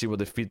disgusting scene where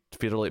they feed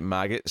her like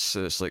maggots,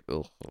 so it's like,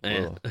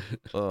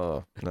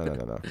 no,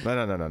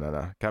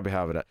 can't be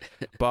having it.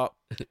 But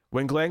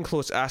when Glenn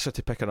Close asks her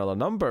to pick another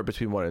number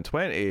between 1 and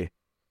 20,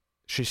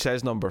 she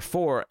says number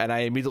 4, and I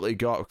immediately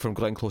got from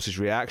Glenn Close's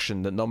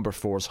reaction that number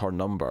 4 is her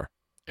number.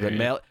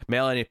 That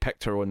Melanie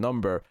picked her own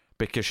number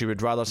because she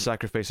would rather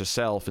sacrifice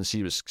herself and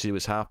see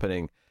what's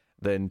happening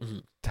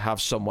than to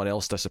have someone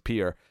else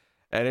disappear.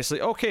 And it's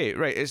like, okay,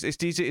 right, it's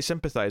easy to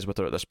sympathise with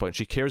her at this point.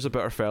 She cares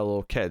about her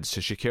fellow kids,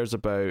 so she cares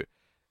about,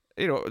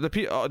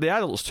 the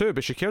adults too,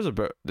 but she cares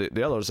about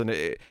the others, and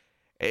it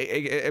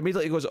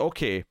immediately goes,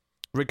 okay,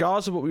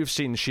 regardless of what we've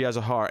seen, she has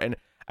a heart. And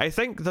I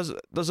think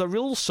there's a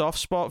real soft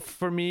spot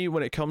for me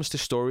when it comes to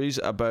stories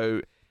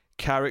about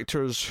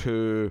characters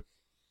who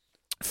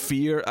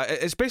fear.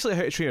 It's basically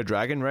How to Train Your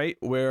Dragon, right?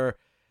 Where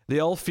they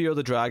all fear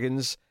the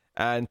dragons,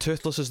 and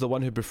Toothless is the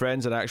one who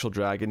befriends an actual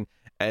dragon.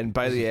 And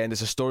by the end,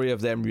 it's a story of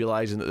them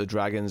realizing that the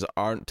dragons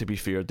aren't to be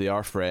feared; they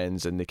are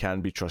friends, and they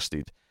can be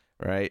trusted.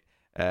 Right?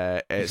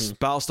 It's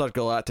Battlestar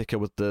Galactica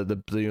with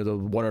the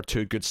one or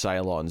two good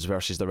Cylons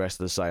versus the rest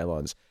of the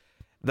Cylons.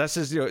 This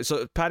is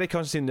so Paddy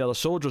Considine and the other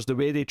soldiers, the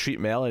way they treat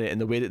Melanie and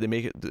the way that they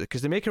make it,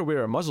 because they make her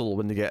wear a muzzle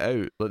when they get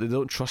out. Like they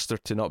don't trust her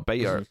to not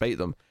bite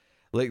them.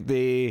 Like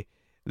they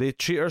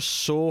treat her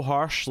so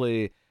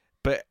harshly,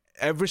 but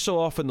every so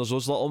often there's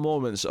those little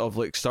moments of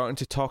like starting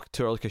to talk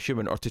to her like a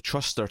human or to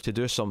trust her to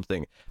do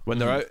something when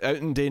they're out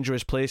in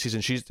dangerous places,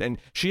 and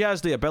she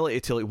has the ability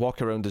to like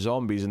walk around the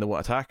zombies and they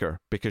won't attack her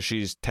because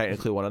she's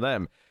technically one of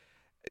them.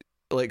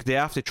 Like they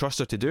have to trust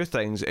her to do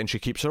things, and she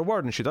keeps her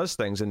word and she does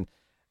things. And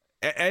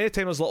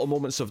anytime there's little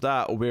moments of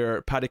that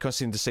where Paddy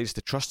Considine decides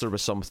to trust her with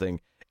something,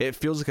 it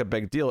feels like a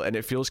big deal and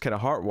it feels kind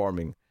of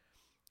heartwarming.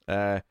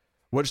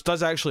 Which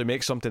does actually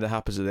make something that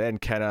happens at the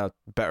end kind of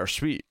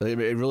bittersweet. Like,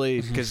 it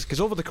really,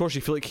 because over the course you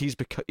feel like he's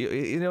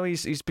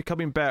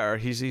becoming better.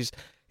 He's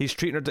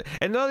treating her,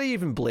 and not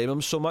even blame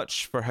him so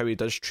much for how he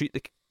does treat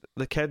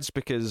the kids,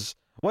 because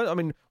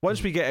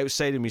once we get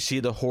outside and we see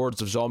the hordes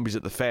of zombies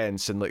at the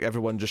fence and like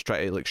everyone just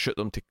try to like shoot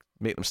them to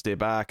make them stay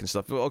back and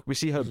stuff, we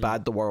see how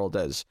bad the world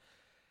is.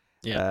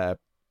 Yeah.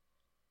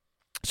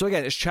 So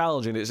again, it's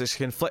challenging.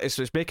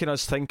 It's making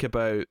us think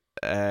about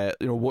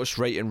what's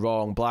right and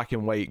wrong, black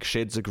and white,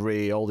 shades of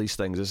grey, all these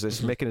things.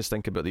 It's making us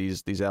think about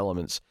these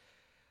elements.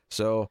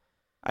 So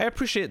I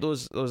appreciate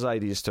those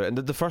ideas to it. And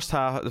the first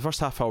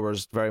half hour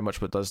is very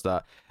much what does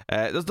that.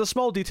 There's the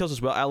small details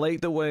as well. I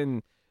like that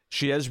when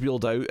she is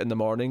wheeled out in the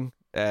morning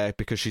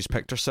because she's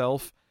picked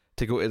herself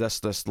to go to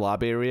this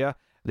lab area.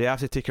 They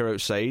have to take her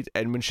outside,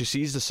 and when she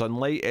sees the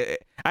sunlight,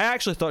 I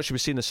actually thought she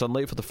was seeing the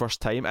sunlight for the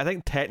first time. I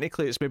think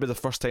technically it's maybe the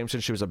first time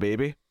since she was a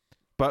baby,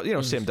 but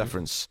same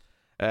difference.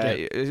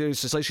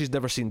 It's just like she's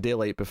never seen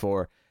daylight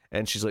before,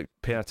 and she's like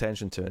paying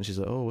attention to it, and she's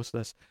like, "Oh, what's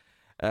this?"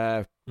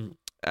 And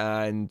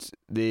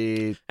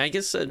I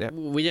guess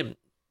we didn't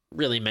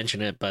really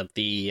mention it, but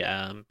the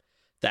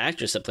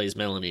actress that plays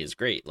Melanie is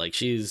great. Like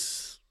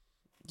she's,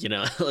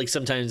 like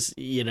sometimes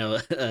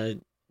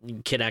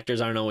kid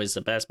actors aren't always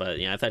the best, but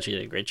yeah, I thought she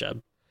did a great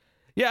job.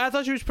 Yeah, I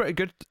thought she was pretty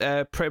good.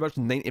 Pretty much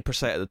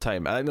 90% of the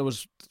time. I think there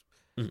was.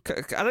 I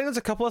think there's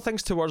a couple of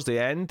things towards the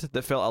end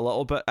that felt a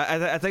little bit.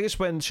 I think it's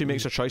when she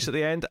makes her choice at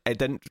the end. It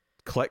didn't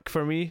click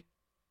for me.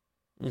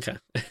 Okay.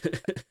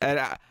 And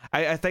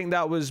I think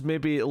that was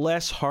maybe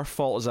less her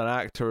fault as an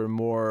actor and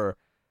more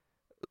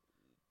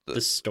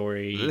the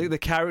story. The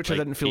character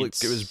like, didn't feel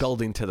like it was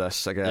building to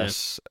this, I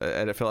guess,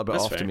 and it felt a bit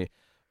That's off fair. to me.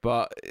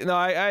 But no,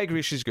 I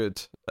agree she's good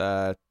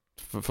for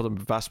the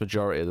vast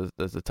majority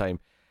of the time.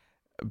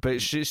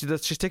 But she's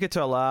taken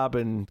to a lab,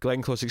 and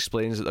Glenn Close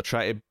explains that they're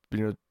trying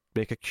to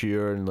make a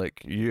cure, and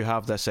like you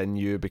have this in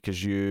you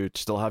because you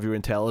still have your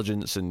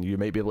intelligence, and you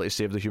might be able to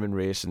save the human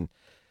race, and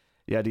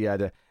yada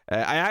yada.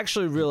 I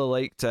actually really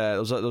liked there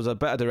was a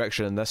bit of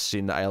direction in this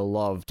scene that I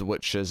loved,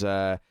 which is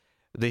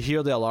they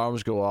hear the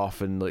alarms go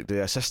off, and like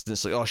the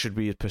assistant's like, oh, should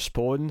we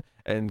postpone?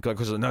 And Glenn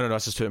goes, no,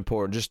 this is too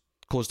important, just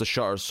close the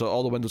shutters. So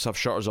all the windows have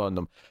shutters on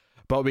them,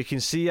 but we can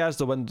see as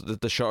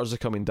the shutters are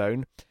coming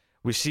down,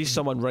 we see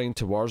someone running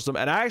towards them,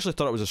 and I actually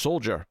thought it was a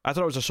soldier. I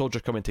thought it was a soldier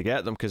coming to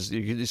get them, because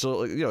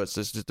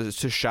it's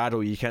too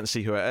shadowy, you can't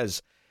see who it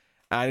is.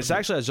 And it's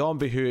actually a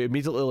zombie who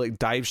immediately like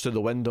dives through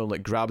the window and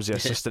like grabs the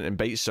assistant and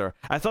bites her.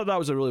 I thought that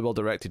was a really well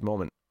directed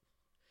moment.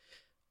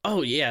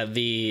 Oh yeah,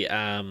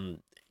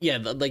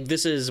 like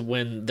this is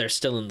when they're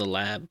still in the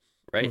lab,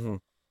 right? Mm-hmm.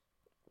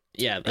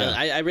 Yeah.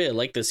 I really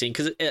like this scene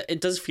because it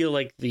does feel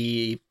like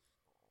the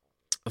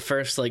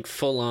first like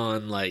full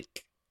on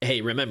like,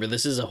 hey, remember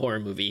this is a horror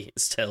movie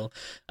still.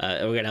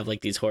 We're gonna have like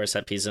these horror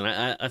set pieces, and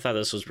I thought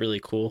this was really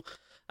cool.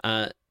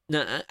 Now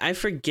I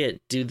forget,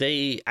 do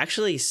they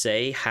actually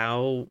say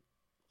how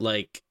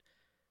like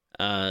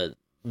the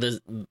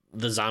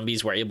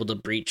zombies were able to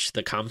breach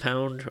the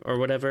compound or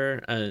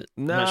whatever? I'm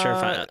not sure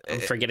if I'm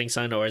forgetting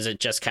something, or is it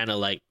just kind of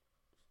like,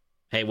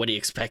 hey, what do you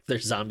expect? They're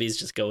zombies,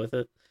 just go with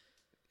it.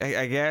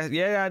 I guess,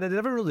 yeah, they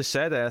never really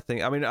said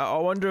anything. I mean, I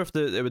wonder if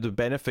it would have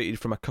benefited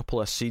from a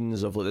couple of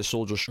scenes of like the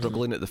soldiers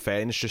struggling at the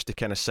fence, just to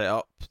kind of set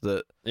up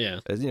that,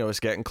 it's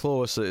getting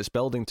close, that it's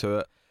building to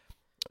it.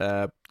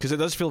 Because it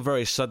does feel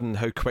very sudden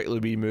how quickly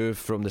we move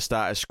from the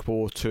status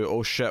quo to,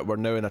 oh shit, we're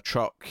now in a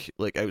truck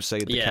like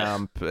outside the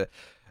camp.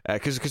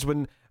 Because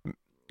when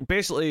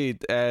basically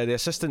the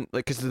assistant,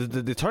 like, because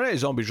they turn into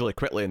zombies really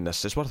quickly in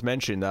this. It's worth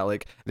mentioning that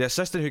like the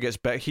assistant who gets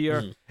bit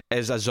here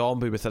is a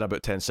zombie within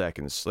about 10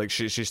 seconds. Like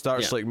she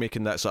starts like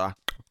making that sort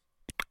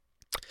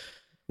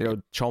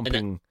of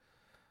chomping.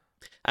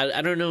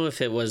 I don't know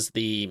if it was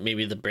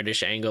maybe the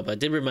British angle, but it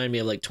did remind me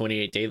of like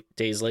 28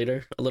 Days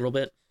Later a little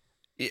bit.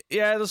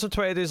 Yeah, there's some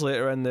 20 Days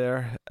Later in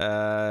there,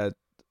 a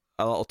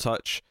little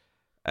touch.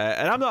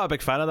 And I'm not a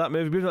big fan of that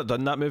movie. We've not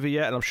done that movie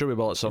yet, and I'm sure we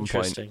will at some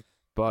point.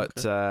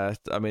 But, I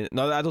mean,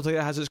 no, I don't think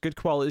it has its good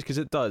qualities, because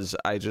it does.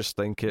 I just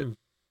think it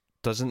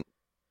doesn't...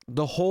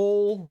 The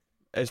whole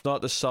is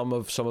not the sum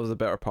of some of the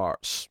better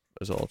parts,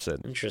 is all I'm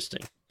saying.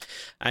 Interesting.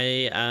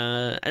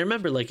 I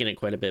remember liking it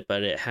quite a bit,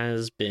 but it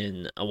has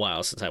been a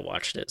while since I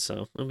watched it,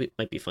 so it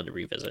might be fun to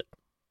revisit.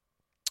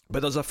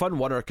 But there's a fun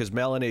one because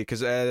Melanie...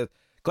 Because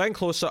Glenn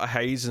Close sort of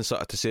hides and sort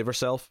of to save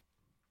herself.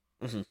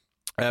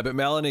 But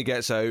Melanie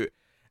gets out,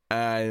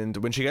 and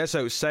when she gets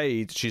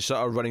outside, she's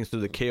sort of running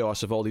through the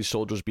chaos of all these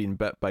soldiers being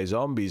bit by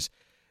zombies.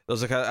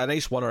 There's like a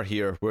nice one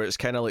here where it's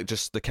kind of like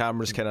just the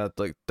camera's kind of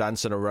like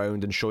dancing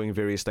around and showing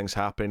various things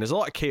happening. There's a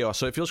lot of chaos,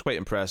 so it feels quite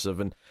impressive.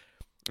 And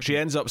she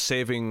ends up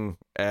saving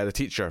the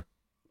teacher,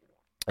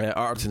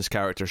 Arterton's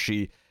character.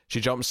 She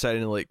jumps in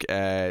and like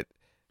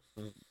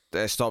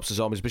stops the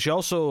zombies, but she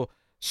also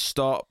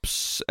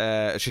stops.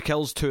 She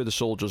kills two of the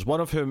soldiers.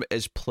 One of whom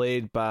is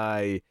played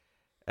by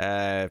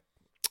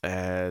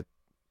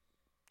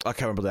I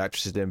can't remember the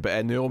actress's name,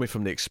 but Naomi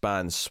from The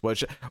Expanse,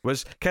 which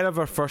was kind of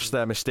her first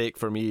mistake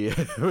for me.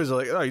 It was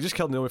like, oh, you just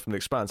killed Naomi from The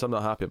Expanse. I'm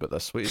not happy about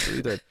this. What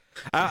you did?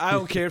 I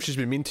don't care if she's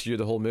been mean to you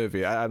the whole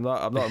movie. I'm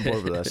not on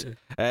board with this.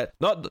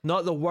 Not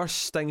the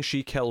worst thing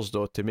she kills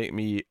though to make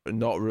me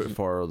not root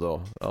for her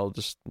though. I'll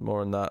just more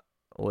on that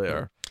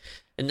later.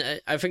 And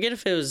I forget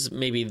if it was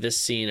maybe this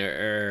scene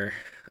or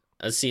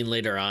a scene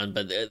later on,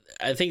 but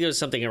I think there was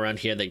something around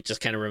here that just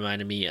kind of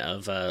reminded me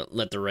of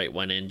Let the Right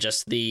One In.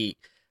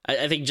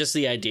 I think just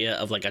the idea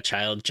of like a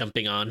child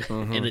jumping on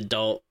an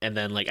adult, and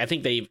then like I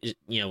think they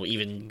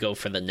even go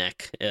for the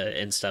neck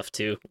and stuff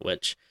too,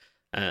 which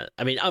I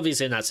mean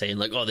obviously I'm not saying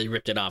like, oh, they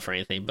ripped it off or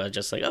anything, but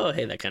just like, oh,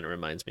 hey, that kind of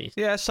reminds me.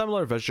 Yeah,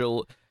 similar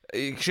visual.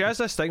 She has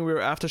this thing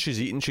where after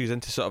she's eaten, she's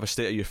into sort of a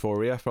state of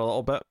euphoria for a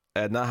little bit,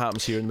 and that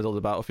happens here in the middle of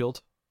the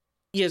battlefield.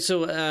 Yeah,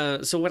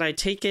 so what I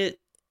take it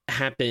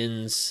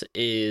happens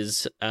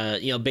is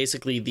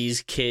basically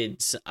these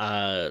kids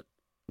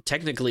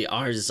technically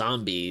are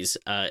zombies,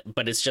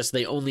 but it's just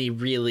they only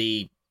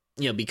really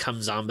become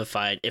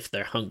zombified if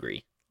they're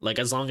hungry. Like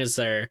as long as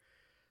they're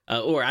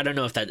or I don't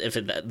know if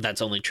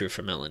that's only true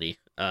for Melanie,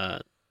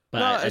 but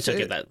no, I took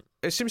it that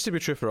it seems to be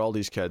true for all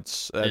these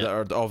kids that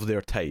are of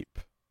their type.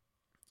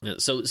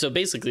 So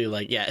basically,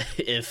 like, yeah,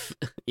 if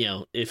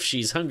if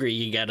she's hungry,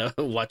 you gotta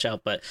watch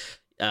out. But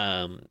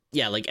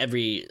yeah, like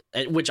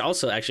which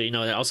also actually, it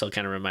also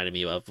kind of reminded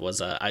me of was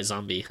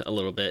iZombie a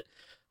little bit.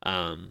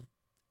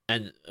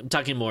 And I'm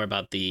talking more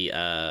about the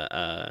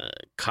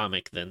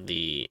comic than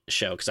the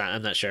show, because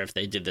I'm not sure if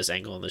they did this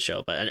angle in the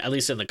show, but at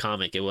least in the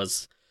comic, it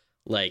was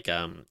like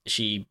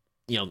she,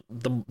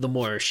 the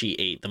more she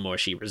ate, the more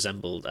she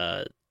resembled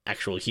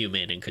actual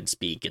human and could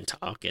speak and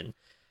talk and.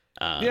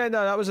 Yeah,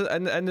 no, that was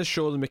in the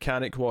show. The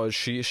mechanic was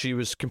she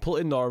was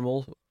completely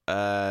normal,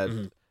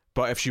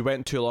 but if she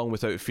went too long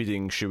without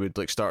feeding, she would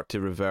like start to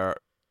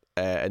revert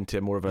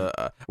into more of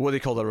a what they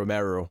call a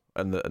Romero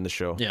in the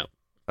show.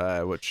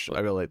 Yeah, which I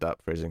really like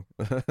that phrasing.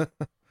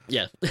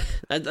 Yeah,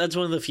 that's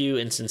one of the few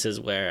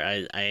instances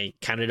where I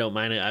kind of don't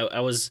mind it.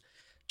 I was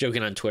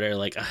joking on Twitter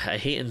like I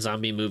hate in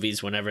zombie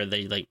movies whenever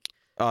they like.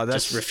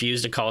 Just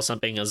refuse to call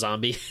something a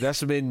zombie.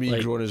 That's made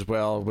me groan as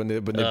well. When they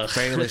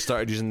finally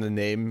started using the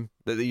name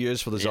that they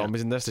use for the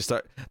zombies in this,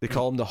 they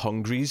call them the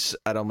Hungries,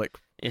 and I'm like,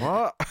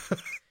 what?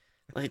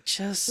 Like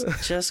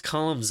just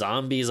call them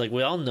zombies. Like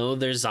we all know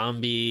they're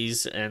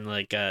zombies, and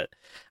like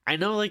I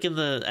know like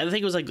I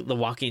think it was like The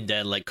Walking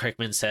Dead. Like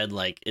Kirkman said,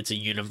 like it's a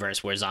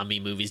universe where zombie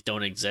movies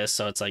don't exist,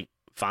 so it's like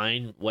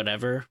fine,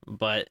 whatever.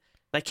 But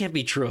that can't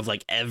be true of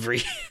like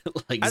every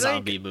like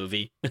zombie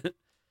movie.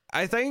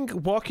 I think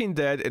Walking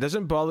Dead, it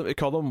doesn't bother me to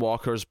call them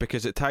walkers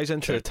because it ties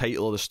into the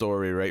title of the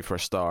story, right, for a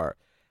start.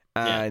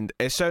 And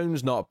it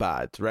sounds not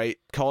bad, right?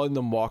 Calling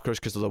them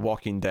walkers because of The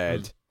Walking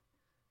Dead.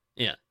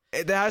 Yeah.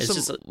 There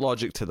has some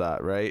logic to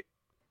that, right?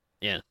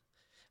 Yeah.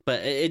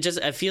 But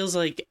it feels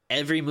like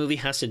every movie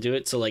has to do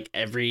it, so like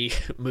every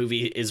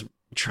movie is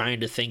trying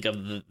to think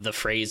of the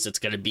phrase that's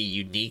going to be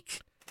unique.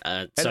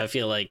 So I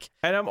feel like...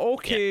 And I'm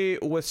okay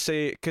with,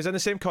 say... Because in the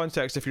same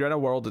context, if you're in a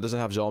world that doesn't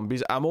have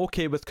zombies, I'm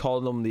okay with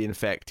calling them the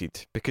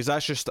infected. Because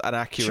that's just an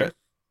accurate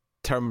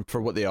term for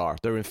what they are.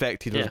 They're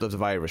infected with the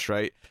virus,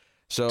 right?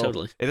 So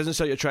it doesn't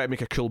sound like you're trying to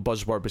make a cool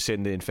buzzword by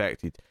saying the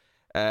infected.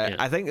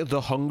 I think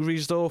the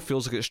Hungries, though,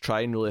 feels like it's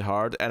trying really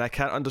hard. And I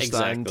can't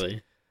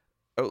understand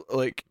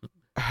like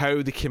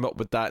how they came up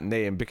with that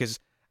name. Because,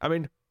 I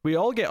mean, we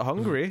all get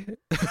hungry.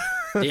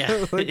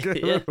 Yeah,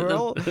 we're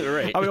all,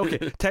 right. I mean,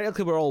 okay,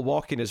 technically we're all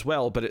walking as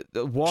well, but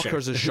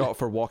walkers is short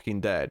for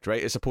Walking Dead,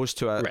 right? As opposed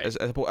to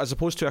as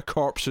opposed to a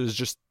corpse who's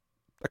just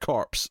a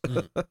corpse.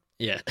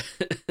 Yeah,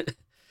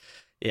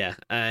 yeah.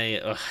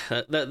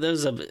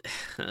 There's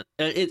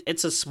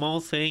it's a small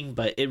thing,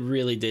 but it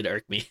really did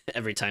irk me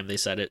every time they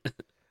said it.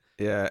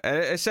 Yeah, and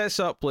it sets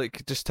up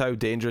like just how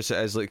dangerous it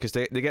is, like because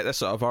they get this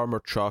sort of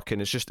armored truck,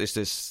 and it's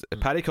this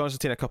Paddy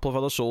Constantine, a couple of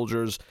other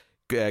soldiers,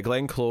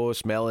 Glenn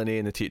Close, Melanie,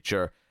 and the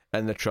teacher.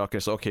 In the truck,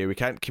 it's okay, we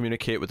can't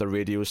communicate with the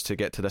radios to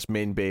get to this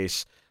main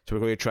base, so we're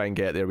going to try and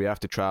get there. We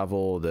have to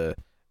travel, and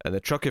the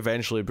truck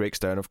eventually breaks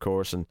down, of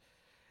course, and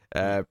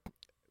so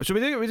we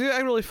do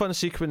a really fun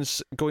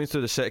sequence going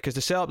through the set, because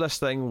they set up this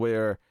thing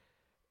where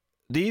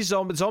these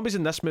zombies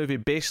in this movie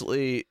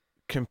basically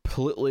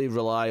completely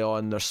rely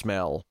on their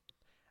smell,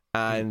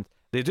 and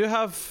they do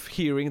have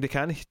hearing, they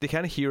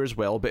can hear as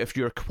well, but if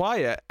you're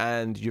quiet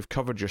and you've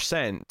covered your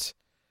scent,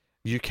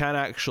 you can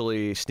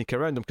actually sneak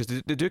around them,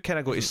 because they do kind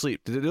of go to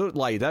sleep. They don't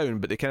lie down,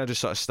 but they kind of just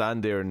sort of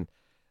stand there and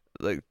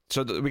like.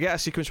 So we get a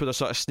sequence where they're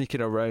sort of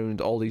sneaking around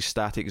all these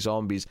static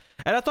zombies,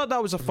 and I thought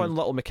that was a fun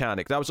little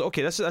mechanic. That was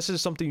okay. This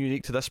is something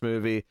unique to this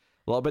movie, a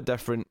little bit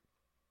different.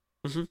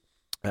 Not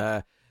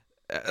that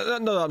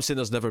I'm saying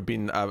there's never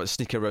been a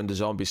sneak around the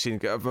zombie scene.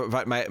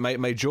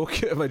 My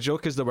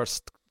joke is they were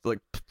like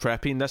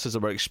prepping this as they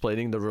were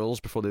explaining the rules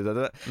before they did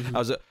it. I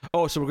was like,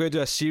 oh, so we're going to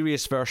do a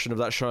serious version of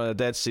that Shaun of the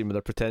Dead scene where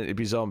they're pretending to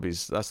be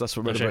zombies. That's what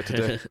we're about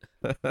to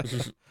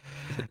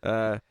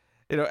do.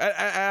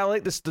 I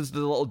like the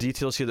little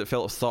details here that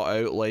felt thought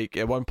out. Like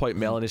at one point,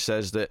 Melanie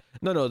says that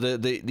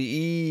the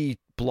E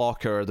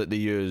blocker that they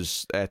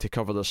use to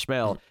cover the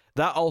smell,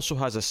 that also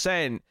has a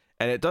scent,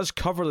 and it does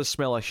cover the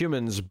smell of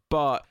humans,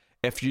 but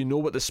if you know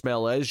what the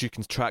smell is, you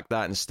can track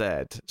that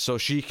instead. So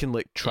she can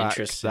like track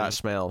that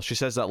smell. She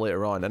says that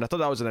later on, and I thought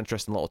that was an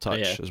interesting little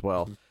touch as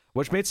well,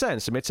 which made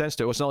sense. It made sense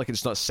to it. It's not like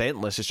it's not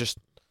scentless. It's just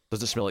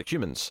doesn't smell like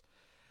humans.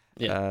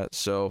 Yeah.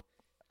 So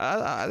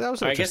that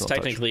was. I guess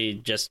technically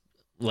just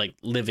like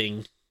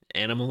living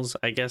animals.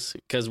 I guess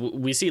because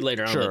we see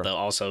later on that they'll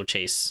also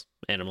chase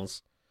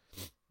animals.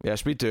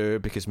 Yes, we do,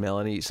 because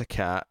Melanie eats a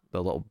cat,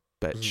 the little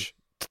bitch.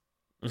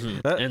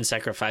 And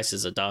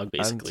sacrifices a dog,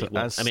 basically.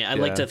 I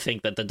like to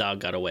think that the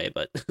dog got away,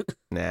 but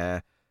nah.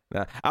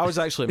 I was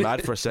actually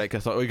mad for a sec. I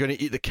thought, you're going to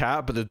eat the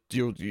cat, but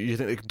you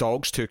think the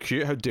dog's too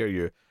cute? How dare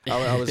you?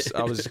 I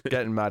was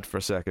getting mad for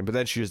a second, but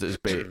then she used it as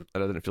bait, and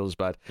I didn't feel as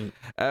bad.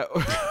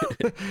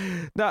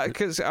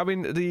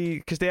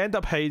 Because they end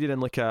up hiding in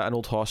like an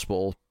old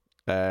hospital,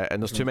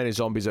 and there's too many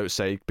zombies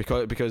outside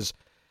because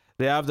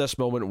they have this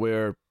moment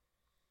where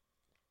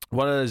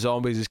one of the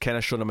zombies is kind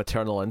of showing a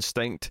maternal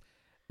instinct.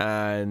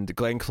 And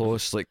Glenn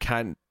Close like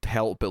can't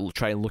help but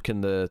try and look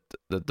in the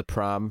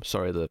pram.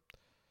 Sorry, the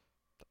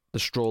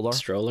stroller.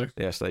 Stroller.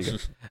 Yes, there you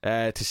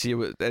go. To see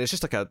what, and it's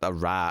just like a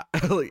rat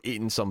like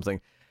eating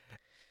something.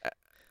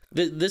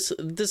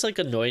 This like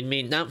annoyed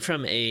me, not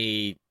from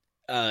a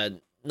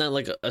not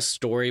like a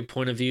story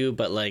point of view,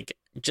 but like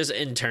just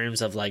in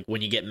terms of like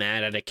when you get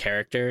mad at a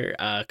character,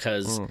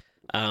 because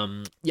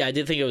yeah, I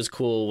did think it was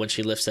cool when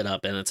she lifts it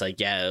up and it's like,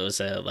 yeah, it was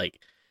a like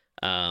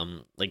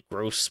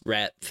gross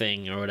rat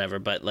thing or whatever,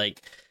 but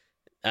like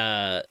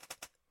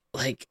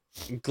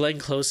Glenn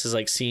Close is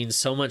like seeing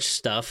so much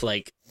stuff.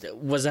 Like,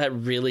 was that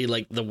really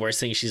like the worst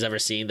thing she's ever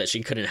seen that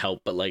she couldn't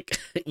help but like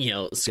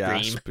scream?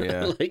 Gasp,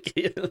 yeah. like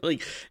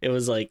it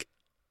was like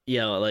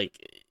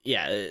like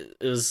yeah, it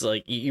was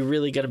like you're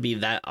really gonna be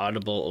that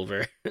audible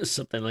over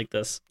something like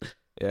this.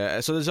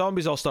 Yeah, so the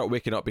zombies all start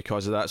waking up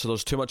because of that. So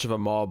there's too much of a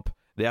mob.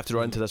 They have to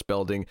run into this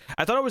building.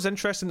 I thought it was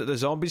interesting that the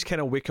zombies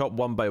kind of wake up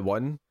one by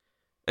one.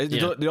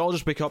 They all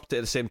just wake up at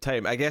the same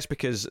time. I guess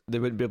because they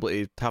wouldn't be able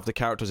to have the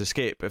characters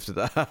escape if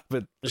that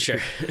happened. Sure.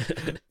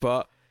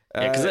 But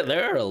because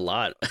there are a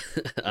lot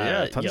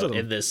tons of them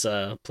in this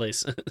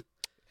place.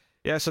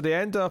 Yeah, so they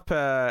end up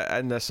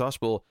in this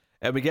hospital,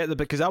 and we get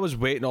because I was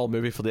waiting all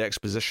movie for the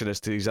exposition as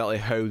to exactly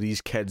how these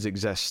kids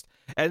exist.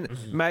 And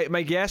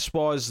my guess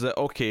was that,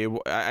 okay,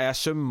 I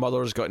assume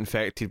mothers got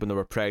infected when they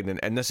were pregnant,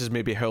 and this is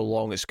maybe how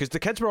long it's... Because the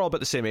kids were all about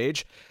the same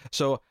age,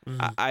 so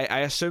I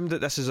assumed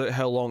that this is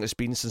how long it's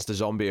been since the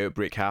zombie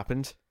outbreak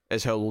happened,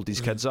 is how old these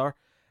kids are.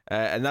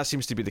 And that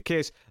seems to be the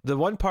case. The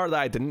one part that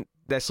I didn't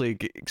necessarily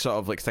sort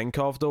of like think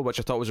of, though, which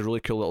I thought was a really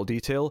cool little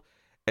detail,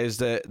 is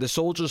that the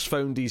soldiers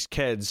found these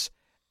kids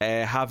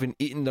having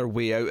eaten their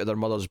way out of their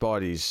mother's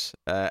bodies,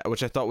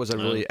 which I thought was a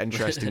really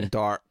interesting,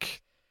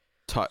 dark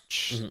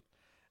touch.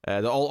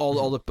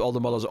 All the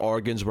mother's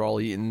organs were all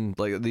eaten.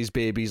 Like these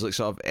babies, like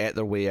sort of ate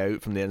their way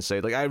out from the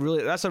inside. Like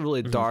that's a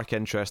really dark,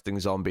 interesting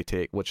zombie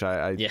take, which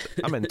I'm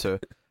into.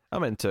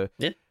 I'm into.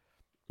 Yeah.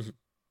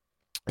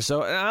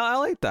 So I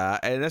like that,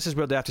 and this is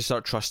where they have to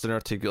start trusting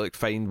her to like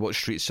find what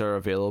streets are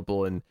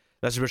available, and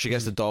this is where she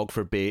gets the dog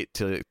for bait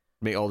to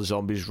make all the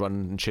zombies run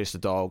and chase the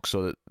dog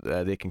so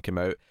that they can come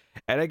out.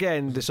 And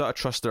again, they sort of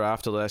trust her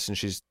after this, and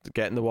she's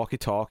getting the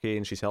walkie-talkie,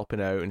 and she's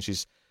helping out, and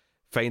she's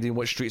finding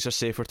which streets are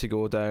safer to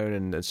go down,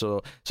 and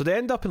so they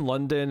end up in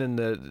London, and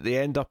they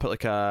end up at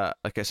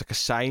it's like a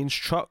science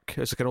truck.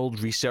 It's like an old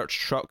research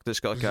truck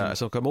that's got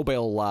it's like a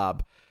mobile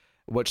lab,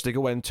 which they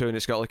go into, and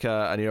it's got like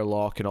an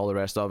airlock and all the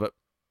rest of it.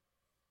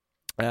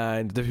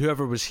 And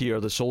whoever was here,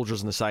 the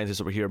soldiers and the scientists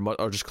that were here,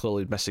 are just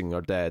clearly missing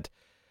or dead.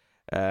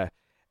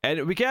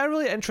 And we get a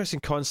really interesting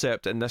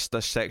concept in this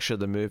section of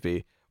the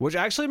movie, which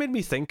actually made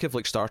me think of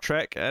like Star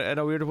Trek in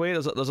a weird way.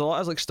 There's a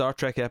lot of like Star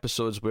Trek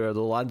episodes where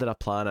they'll land on a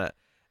planet,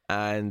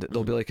 and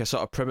there'll be like a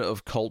sort of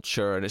primitive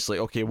culture, and it's like,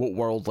 okay, what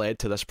world led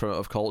to this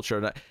primitive culture?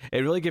 And it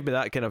really gave me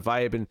that kind of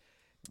vibe. And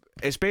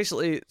it's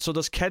basically, so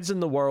there's kids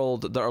in the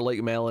world that are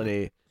like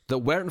Melanie that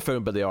weren't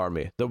found by the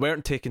army, that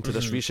weren't taken to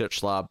this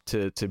research lab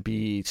to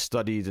be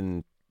studied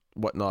and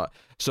whatnot.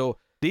 So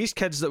these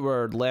kids that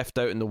were left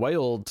out in the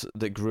wild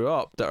that grew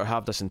up, that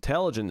have this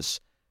intelligence,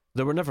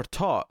 they were never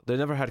taught. They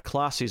never had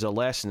classes or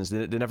lessons.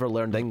 They never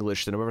learned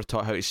English. They never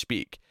taught how to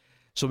speak.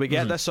 So we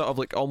get this sort of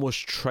like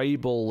almost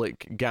tribal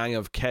like gang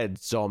of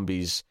kids,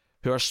 zombies,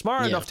 who are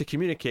smart enough to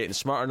communicate and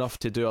smart enough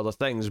to do other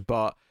things,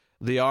 but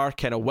they are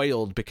kind of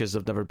wild because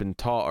they've never been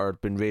taught or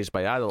been raised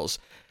by adults.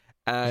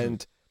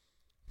 And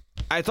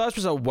I thought this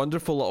was a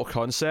wonderful little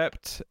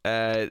concept,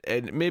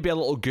 and maybe a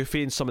little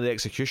goofy in some of the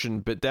execution,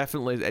 but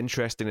definitely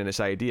interesting in its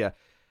idea.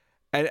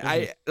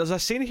 And there's a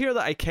scene here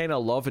that I kind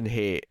of love and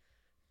hate,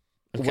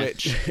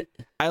 which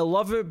I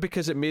love it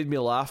because it made me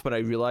laugh when I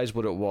realized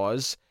what it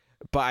was,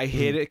 but I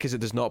hate it because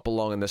it does not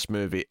belong in this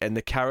movie, and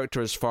the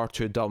character is far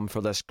too dumb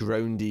for this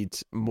grounded,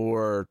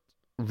 more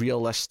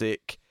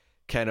realistic,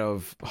 kind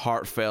of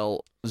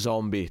heartfelt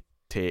zombie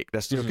take.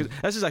 This, 'cause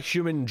this is a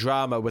human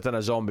drama within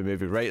a zombie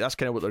movie, right? That's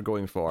kind of what they're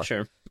going for.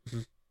 Sure.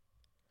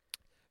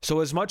 So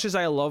as much as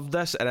I loved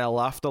this and I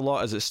laughed a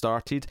lot as it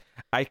started,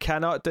 I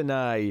cannot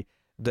deny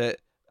that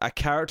a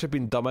character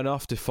being dumb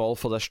enough to fall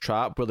for this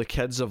trap where the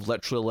kids have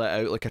literally let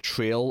out like a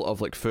trail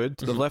of like food.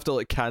 They've left out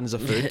like cans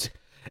of food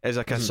as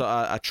like a sort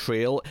of a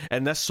trail,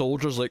 and this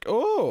soldier's like,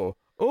 oh,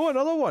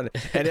 another one,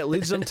 and it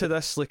leads them to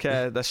this like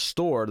this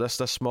store, this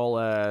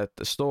small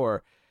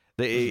store.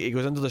 He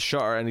goes into the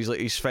shutter, and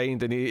he's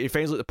finds like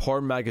the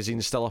porn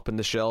magazine still up on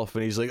the shelf,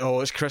 and he's like, oh,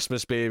 it's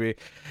Christmas, baby,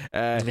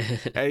 and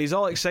he's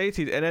all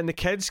excited. And then the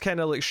kids kind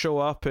of like show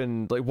up,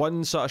 and like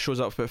one sort of shows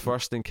up at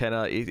first, and kind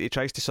of he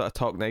tries to sort of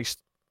talk nice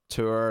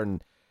to her,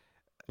 and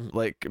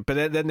like,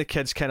 but then the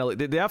kids kind of like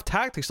they have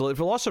tactics, like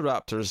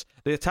velociraptors.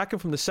 They attack him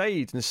from the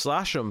side and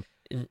slash him.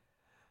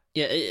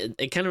 Yeah,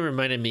 it kind of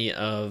reminded me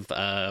of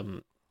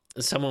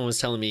someone was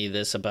telling me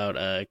this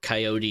about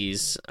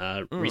coyotes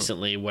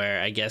recently,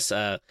 where I guess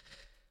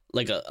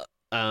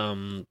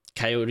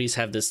coyotes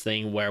have this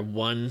thing where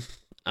one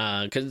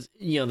because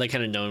they're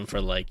kind of known for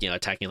like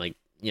attacking like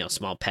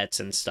small pets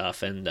and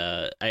stuff, and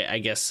I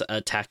guess a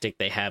tactic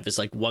they have is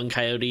like one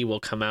coyote will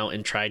come out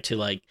and try to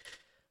like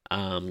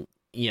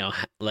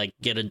like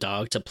get a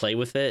dog to play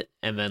with it,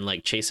 and then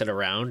like chase it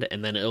around,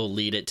 and then it'll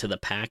lead it to the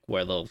pack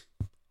where they'll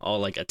all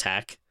like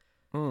attack.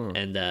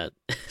 And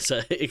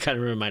so it kind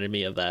of reminded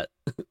me of that.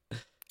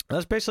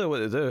 That's basically what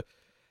they do.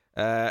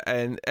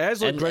 And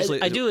as like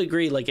Grizzly, I do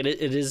agree. Like it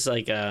is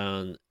like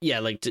yeah,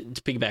 like to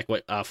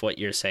piggyback off what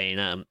you're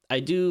saying. I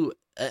do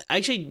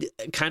actually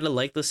kind of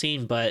like the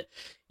scene, but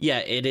yeah,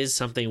 it is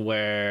something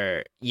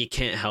where you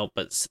can't help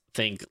but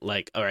think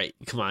like, all right,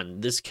 come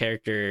on, this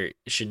character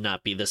should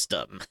not be this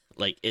dumb.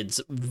 Like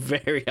it's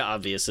very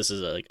obvious this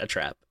is a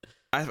trap.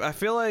 I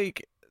feel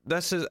like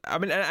this is. I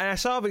mean, and I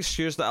sort of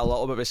excuse that a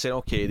little bit by saying,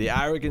 okay, the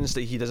arrogance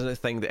that he doesn't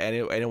think that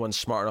anyone's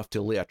smart enough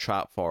to lay a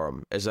trap for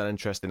him is an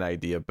interesting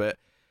idea, but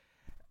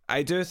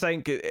I do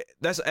think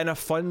this in a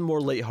fun,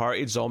 more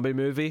light-hearted zombie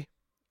movie,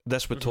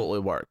 this would totally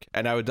work,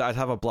 and I'd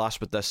have a blast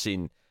with this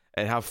scene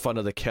and have fun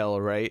of the kill,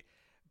 right?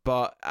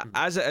 But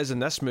as it is in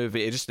this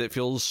movie, it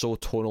feels so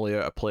tonally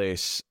out of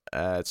place.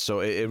 So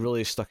it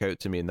really stuck out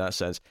to me in that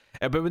sense.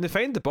 But when they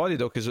find the body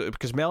though,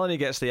 because Melanie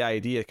gets the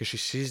idea because she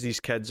sees these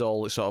kids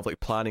all sort of like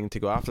planning to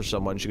go after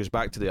someone, she goes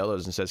back to the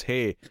others and says,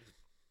 "Hey,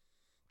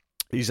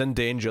 he's in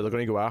danger. They're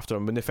going to go after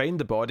him." When they find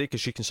the body, because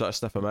she can sort of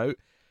sniff him out,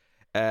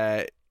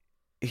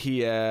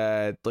 he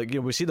like, you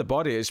know, we see the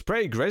body, it's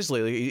pretty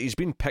grisly. Like, he's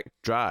been picked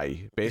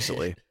dry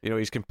basically. You know,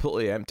 he's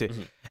completely empty.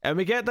 And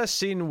we get this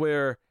scene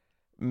where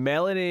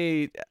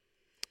Melanie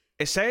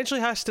essentially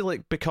has to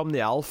like become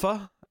the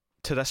alpha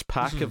to this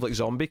pack of like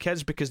zombie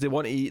kids because they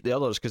want to eat the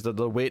others because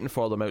they're waiting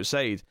for them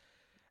outside.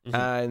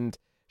 And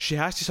she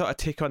has to sort of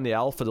take on the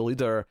alpha, the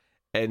leader,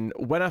 and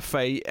win a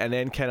fight, and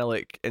then kind of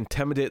like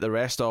intimidate the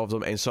rest of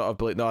them and sort of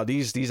be like, no,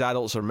 these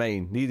adults are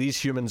mine,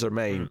 these humans are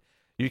mine,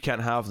 you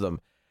can't have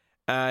them.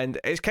 And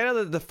it's kind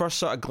of the first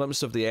sort of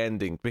glimpse of the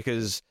ending,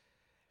 because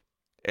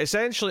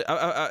essentially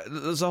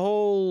there's a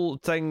whole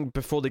thing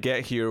before they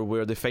get here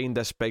where they find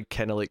this big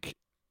kind of like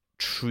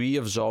tree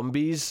of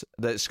zombies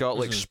that's got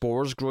like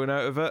spores growing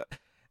out of it,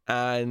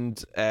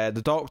 and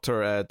the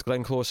doctor,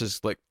 Glenn Close, is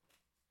like,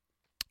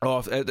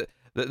 oh, they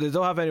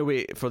don't have any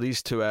way for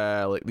these to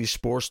like these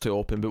spores to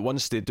open, but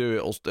once they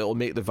do, it'll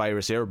make the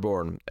virus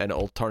airborne and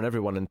it'll turn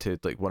everyone into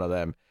like one of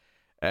them,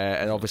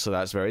 and obviously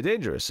that's very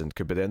dangerous and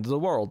could be the end of the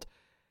world.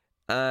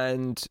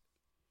 And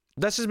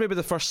this is maybe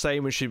the first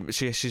time when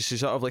she's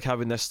sort of like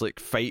having this like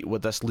fight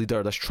with this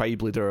leader, this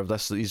tribe leader of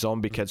these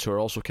zombie kids who are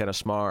also kind of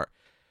smart.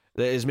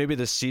 That is maybe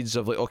the seeds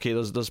of like, okay,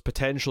 there's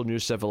potential new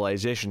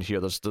civilization here.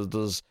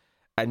 There's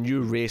a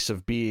new race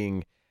of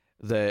being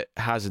that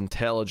has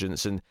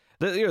intelligence. And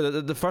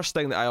the first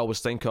thing that I always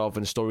think of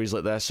in stories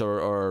like this,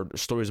 or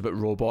stories about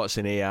robots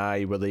and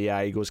AI, where the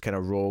AI goes kind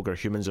of rogue or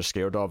humans are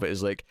scared of it,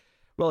 is like,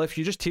 well, if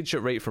you just teach it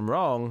right from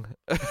wrong,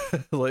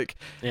 like,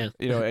 you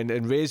know,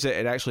 and raise it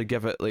and actually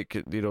give it like,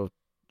 you know,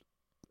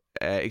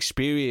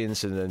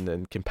 experience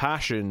and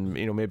compassion,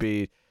 you know,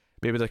 maybe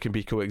there can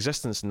be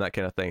coexistence and that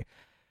kind of thing.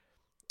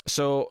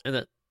 So,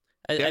 and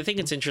I think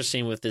it's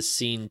interesting with this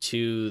scene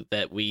too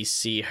that we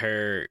see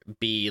her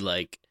be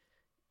like,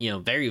 you know,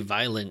 very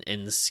violent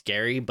and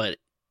scary, but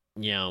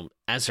you know,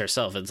 as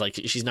herself, it's like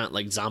she's not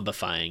like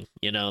zombifying,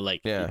 you know,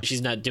 like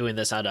she's not doing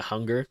this out of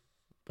hunger.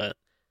 But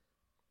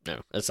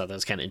no, I thought that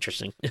was kind of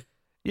interesting.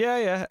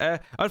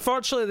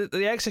 Unfortunately,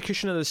 the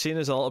execution of the scene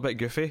is a little bit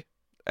goofy.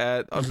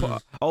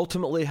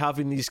 Ultimately,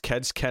 having these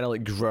kids kind of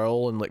like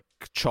growl and like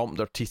chomp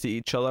their teeth at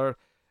each other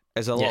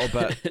is a little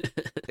bit,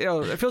 you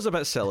know, it feels a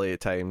bit silly at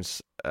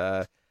times.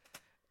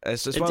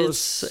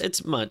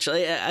 It's much.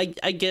 I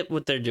get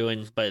what they're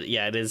doing, but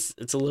yeah,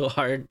 it's a little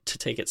hard to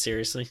take it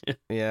seriously.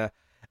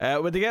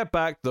 When they get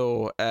back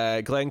though,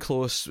 Glenn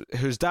Close,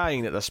 who's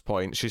dying at this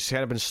point, she's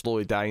kind of been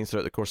slowly dying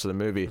throughout the course of the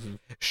movie.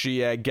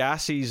 She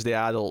gasses the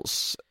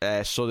adults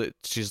so that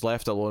she's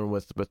left alone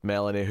with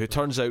Melanie, who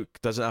turns out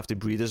doesn't have to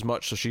breathe as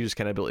much, so she's just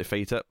kind of able to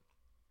fight it.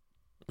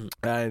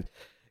 And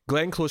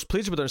Glenn Close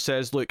pleads with her and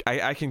says, "Look,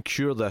 I can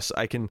cure this.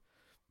 I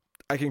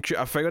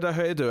figured out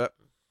how to do it,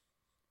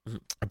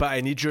 but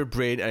I need your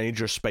brain and I need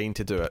your spine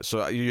to do it.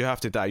 So you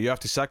have to die. You have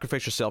to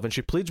sacrifice yourself." And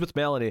she pleads with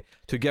Melanie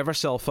to give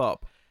herself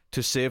up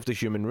to save the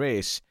human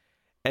race.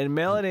 And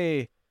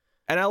Melanie,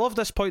 and I love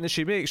this point that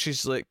she makes.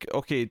 She's like,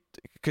 okay,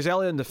 because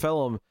earlier in the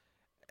film,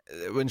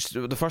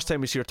 the first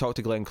time we see her talk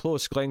to Glenn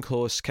Close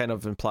kind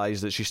of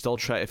implies that she's still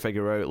trying to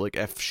figure out like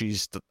if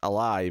she's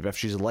alive, if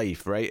she's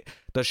alive, right?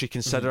 Does she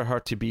consider her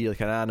to be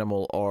like an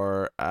animal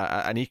or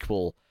an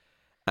equal?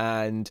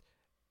 And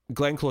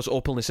Glenn Close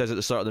openly says at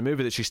the start of the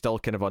movie that she's still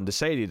kind of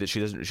undecided, that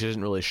she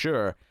isn't really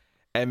sure.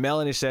 And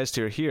Melanie says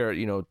to her here,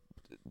 you know,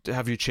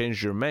 have you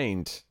changed your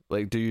mind?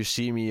 Like, do you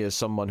see me as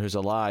someone who's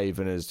alive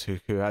and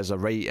who has a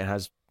right and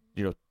has,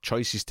 you know,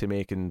 choices to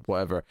make and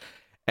whatever?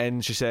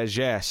 And she says,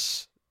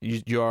 yes,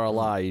 you are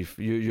alive.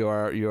 You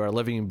are a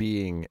living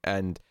being.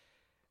 And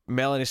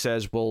Melanie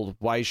says, well,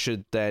 why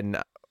should then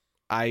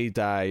I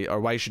die, or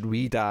why should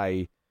we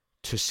die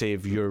to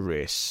save your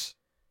race?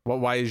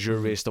 Why is your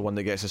race the one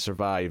that gets to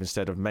survive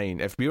instead of mine?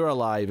 If we were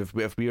alive,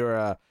 if we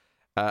were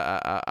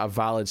a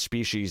valid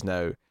species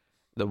now,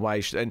 then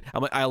why should? And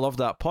I love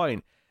that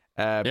point.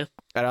 And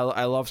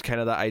I loved kind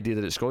of that idea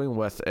that it's going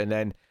with. And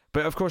then,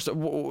 but of course,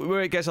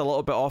 where it gets a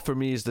little bit off for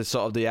me is the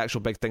sort of the actual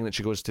big thing that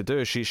she goes to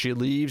do. She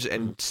leaves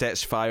and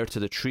sets fire to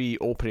the tree,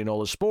 opening all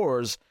the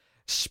spores.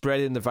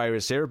 spreading the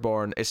virus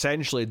airborne,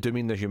 essentially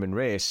dooming the human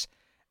race.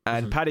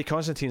 And Paddy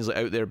Considine's like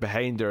out there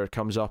behind her,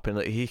 comes up, and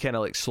like he kind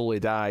of like slowly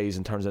dies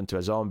and turns into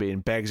a zombie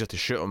and begs her to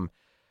shoot him.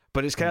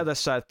 But it's kind of this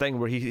sad thing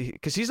where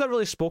because he's not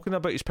really spoken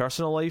about his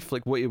personal life,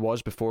 like what he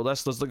was before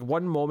this. There's like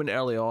one moment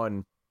early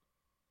on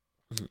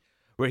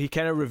where he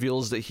kind of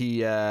reveals that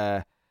he,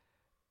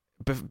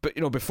 but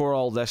you know, before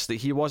all this, that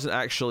he wasn't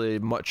actually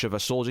much of a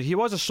soldier. He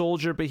was a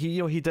soldier, but he,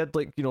 you know, he did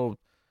like, you know,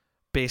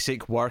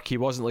 basic work. He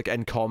wasn't like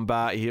in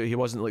combat. He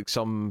wasn't like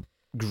some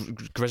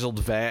grizzled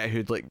vet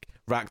who'd like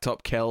racked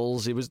up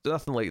kills. He was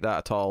nothing like that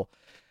at all.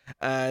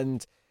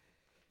 And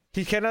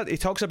he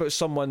talks about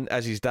someone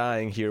as he's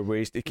dying here,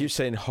 where he keeps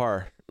saying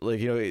her, like,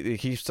 you know,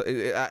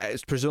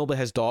 it's presumably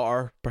his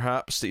daughter,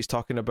 perhaps, that he's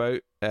talking about,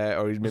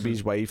 or maybe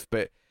his wife,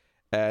 but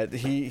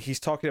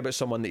he's talking about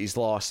someone that he's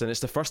lost, and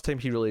it's the first time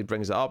he really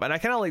brings it up, and I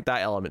kind of like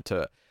that element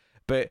to it.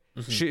 But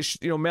she,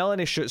 you know,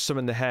 Melanie shoots him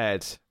in the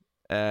head,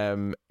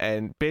 and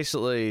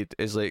basically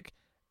is like,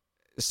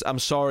 "I'm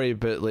sorry,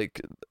 but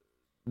like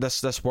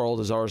this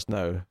world is ours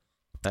now."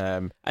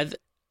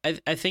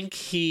 I think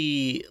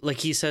he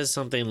says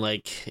something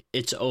like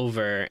it's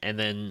over, and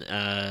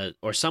then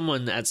or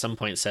someone at some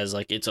point says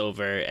like it's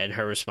over, and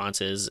her response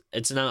is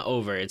it's not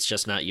over, it's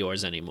just not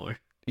yours anymore.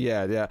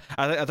 Yeah.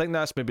 I think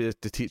that's maybe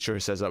the teacher who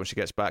says that when she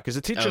gets back, because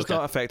the teacher's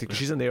not affected because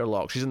she's in the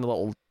airlock, she's in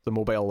the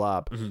mobile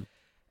lab,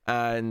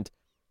 and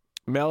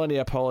Melanie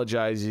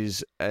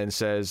apologizes and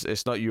says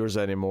it's not yours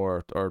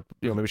anymore, or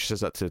you know, maybe she says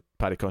that to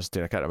Paddy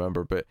Considine, I can't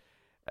remember, but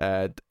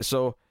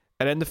so,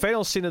 and then the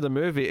final scene of the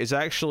movie is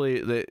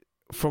actually that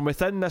from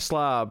within this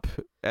lab,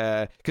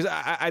 because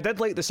I did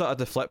like the sort of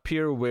the flip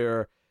here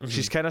where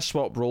she's kind of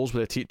swapped roles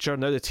with the teacher.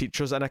 Now the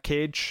teacher's in a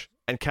cage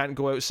and can't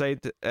go outside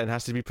and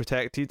has to be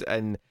protected,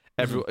 and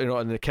you know,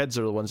 and the kids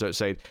are the ones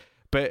outside.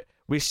 But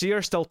we see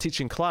her still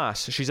teaching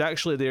class. She's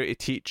actually there to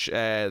teach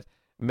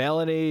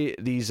Melanie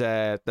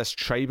this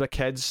tribe of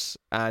kids,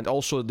 and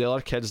also the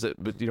other kids that,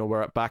 you know,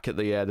 were back at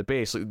the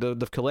base. Like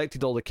they've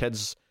collected all the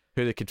kids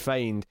who they could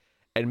find.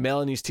 And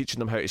Melanie's teaching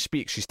them how to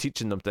speak. She's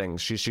teaching them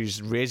things.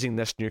 She's raising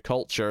this new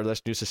culture,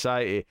 this new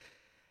society.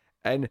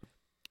 And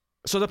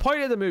so the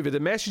point of the movie,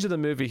 the message of the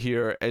movie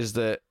here is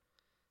that,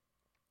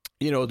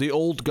 you know, the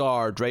old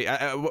guard, right?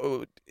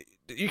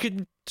 You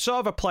could sort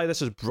of apply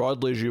this as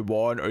broadly as you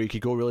want, or you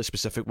could go really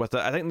specific with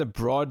it. I think the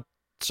broad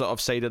sort of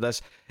side of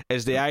this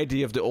is the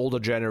idea of the older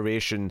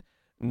generation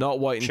not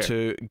wanting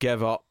to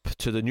give up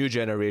to the new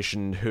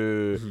generation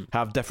who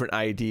have different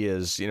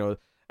ideas, you know.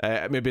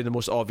 Maybe the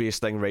most obvious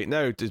thing right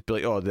now is be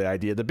like, oh, the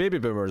idea of the baby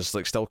boomers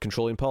like still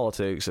controlling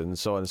politics and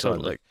so on and so on.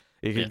 Like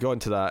you could go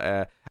into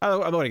that. I'm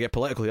not going to get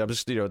political here. I'm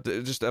just, you know,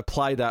 just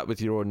apply that with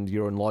your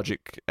own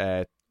logic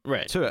to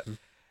it.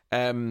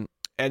 And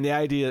the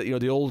idea that, you know,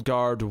 the old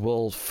guard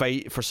will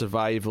fight for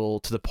survival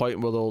to the point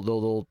where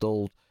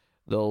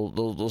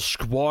they'll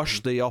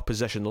squash the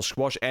opposition. They'll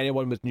squash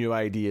anyone with new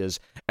ideas,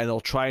 and they'll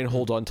try and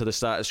hold on to the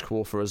status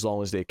quo for as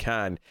long as they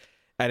can.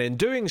 And in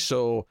doing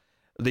so,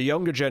 the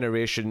younger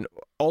generation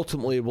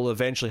ultimately will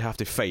eventually have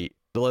to fight.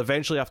 They'll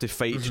eventually have to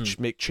fight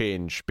to make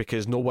change,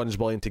 because no one's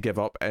willing to give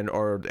up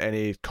or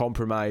any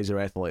compromise or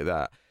anything like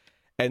that.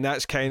 And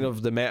that's kind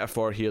of the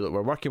metaphor here that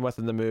we're working with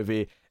in the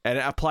movie, and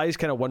it applies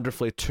kind of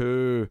wonderfully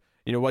to,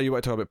 you know, whether you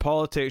want to talk about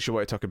politics, you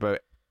want to talk about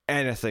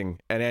anything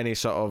and any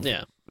sort of,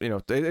 you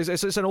know,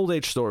 it's an old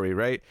age story,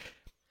 right?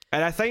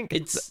 And I think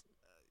it's.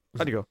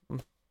 How do you go?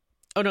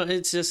 Oh no,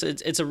 it's just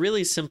it's a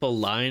really simple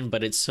line,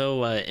 but it's so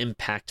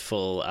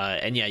impactful,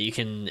 and yeah, you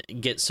can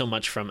get so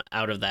much from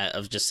out of that,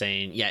 of just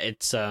saying, yeah,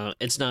 it's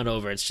not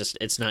over,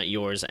 it's not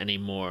yours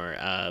anymore,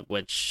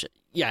 which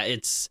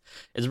it's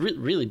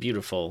really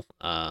beautiful.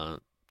 I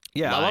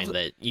love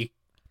that you.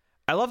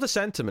 I love the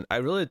sentiment. I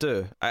really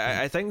do.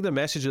 I think the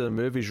message of the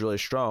movie is really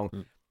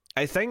strong.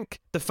 I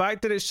think the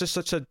fact that it's just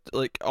such a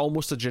like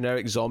almost a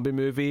generic zombie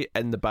movie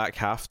in the back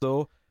half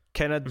though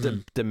kind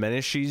of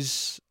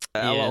diminishes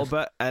a little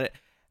bit, and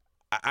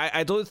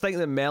I don't think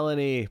that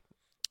Melanie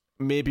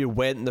maybe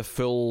went the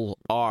full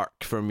arc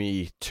for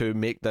me to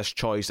make this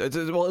choice.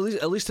 Well,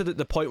 at least to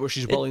the point where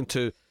she's willing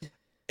to,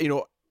 you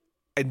know,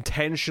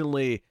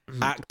 intentionally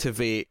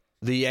activate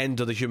the end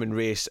of the human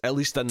race, at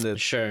least in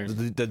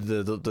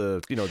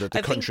the you know,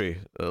 the country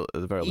at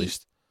the very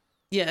least.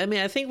 Yeah, I mean,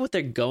 I think what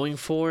they're going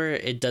for,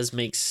 it does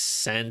make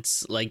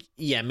sense. Like,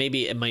 yeah,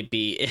 maybe it might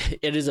be,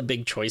 it is a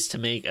big choice to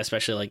make,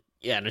 especially like,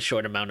 in a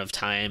short amount of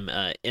time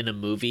in a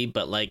movie.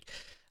 But like,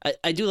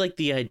 I do like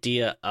the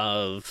idea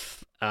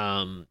of,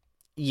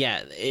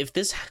 if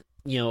this,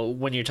 you know,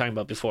 when you're talking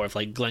about before, if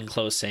like Glenn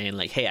Close saying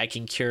like, hey, I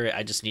can cure it,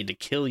 I just need to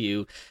kill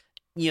you,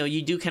 you know,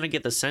 you do kind of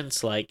get the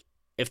sense like,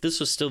 if this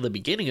was still the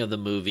beginning of the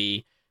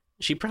movie,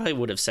 she probably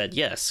would have said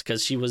yes,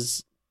 because she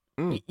was,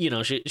 you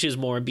know, she was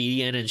more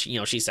obedient, and she, you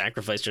know, she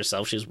sacrificed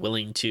herself. She was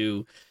willing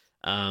to,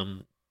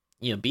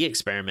 you know, be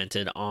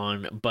experimented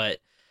on. But,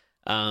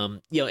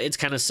 you know, it's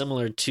kind of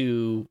similar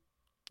to,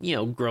 you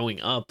know,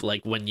 growing up,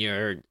 like when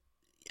you're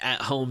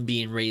at home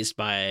being raised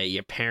by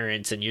your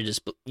parents, and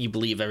you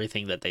believe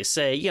everything that they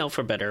say, you know,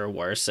 for better or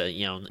worse,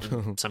 you know,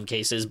 in some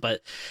cases.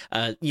 But,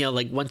 you know,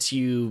 like once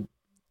you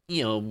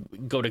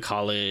go to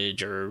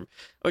college or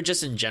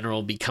just in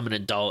general become an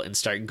adult and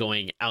start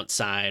going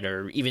outside,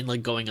 or even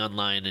like going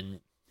online and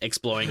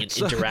exploring and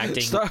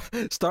interacting.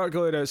 Start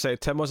going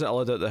outside. Tim wasn't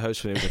allowed out the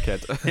house when he was a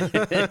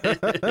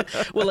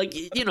kid. Well,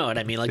 like, you know what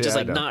I mean? Like, just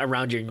like not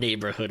around your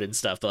neighborhood and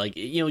stuff. But like,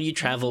 you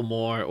travel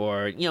more,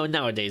 or,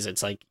 nowadays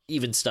it's like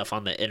even stuff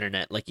on the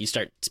internet. Like, you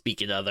start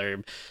speaking to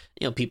other,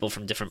 people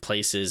from different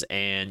places,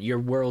 and your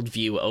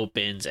worldview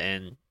opens,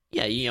 and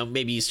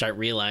maybe you start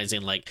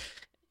realizing like,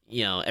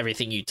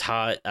 everything you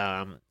taught,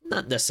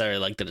 not necessarily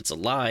like that it's a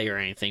lie or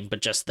anything,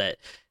 but just that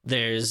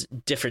there's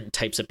different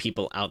types of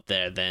people out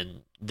there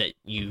than that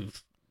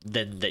you've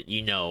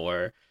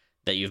or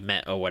that you've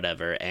met or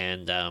whatever.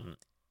 And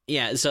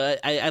so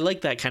I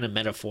like that kind of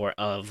metaphor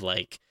of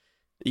like,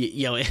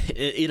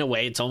 in a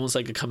way it's almost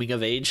like a coming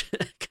of age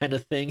kind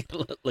of thing.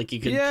 Like, you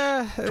could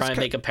try and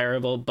make a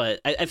parable, but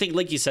I think,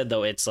 like you said,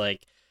 though, it's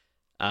like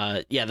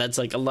that's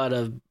like a lot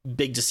of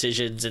big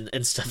decisions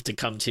and stuff to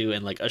come to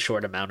in like a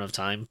short amount of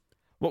time.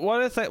 Well,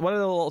 one of the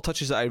little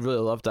touches that I really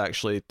loved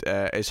actually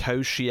is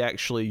how she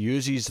actually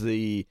uses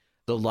the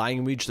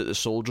language that the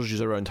soldiers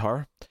use around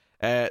her.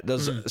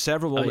 There's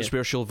several moments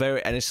where she'll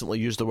very innocently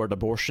use the word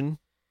abortion,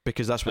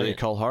 because that's what they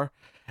call her.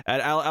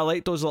 And I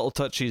like those little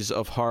touches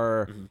of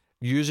her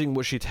using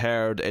what she'd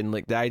heard, and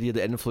like the idea,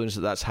 the influence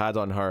that's had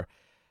on her.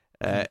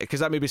 Because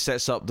that maybe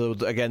sets up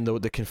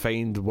the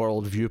confined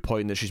world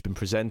viewpoint that she's been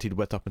presented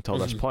with up until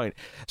this point.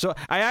 So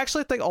I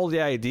actually think all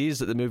the ideas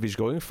that the movie's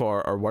going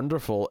for are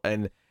wonderful,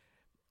 and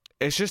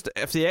it's just,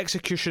 if the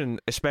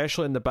execution,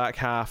 especially in the back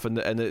half, and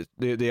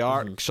the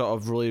arc sort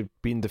of really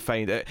being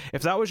defined,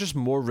 if that was just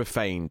more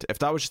refined, if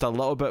that was just a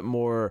little bit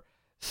more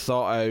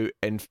thought out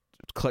and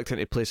clicked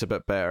into place a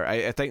bit better,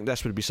 I think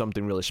this would be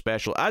something really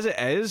special. As it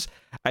is,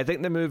 I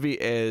think the movie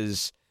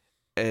is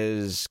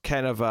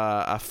kind of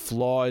a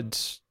flawed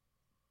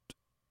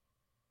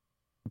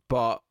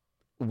but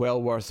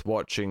well worth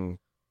watching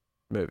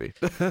movie.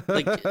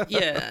 Like,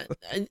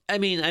 I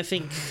mean, I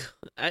think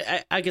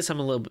I guess I'm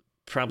a little bit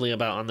probably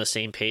about on the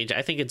same page.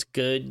 I think it's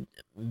good,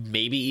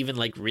 maybe even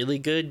like really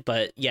good,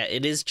 but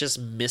it is just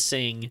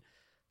missing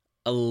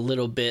a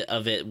little bit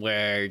of it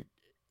where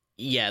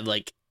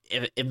like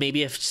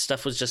if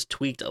stuff was just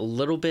tweaked a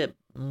little bit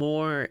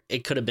more,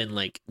 it could have been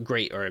like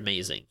great or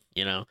amazing,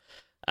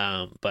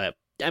 but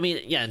I mean,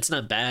 it's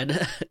not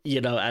bad,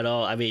 at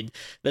all. I mean,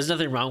 there's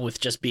nothing wrong with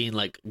just being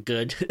like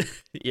good,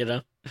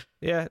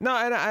 Yeah, no,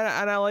 and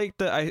I like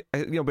that. I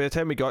by the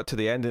time we got to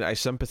the ending, I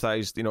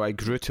sympathized. I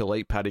grew to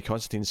like Paddy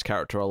Considine's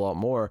character a lot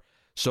more.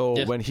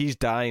 So when he's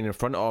dying in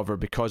front of her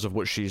because of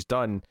what she's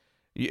done,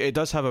 it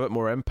does have a bit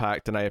more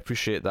impact, and I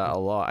appreciate that a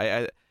lot.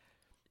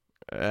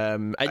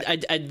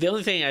 The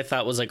only thing I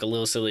thought was like a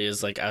little silly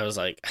is like, I was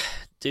like,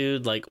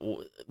 dude, like,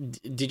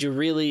 did you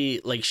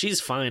really, like, she's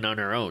fine on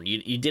her own.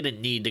 You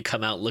didn't need to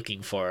come out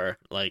looking for her.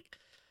 Like,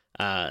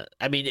 I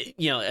mean,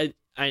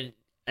 I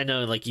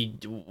know, like,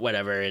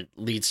 whatever, it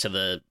leads to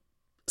the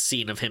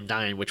scene of him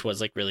dying, which was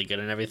like really good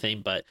and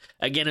everything. But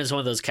again, it's one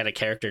of those kind of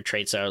character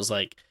traits that I was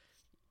like,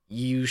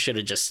 you should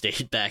have just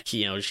stayed back.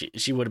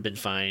 She would have been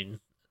fine.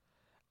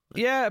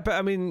 Yeah, but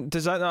I mean,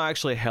 does that not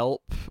actually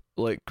help,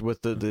 like,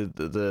 with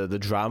the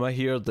drama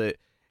here, that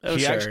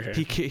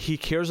he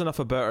cares enough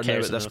about her now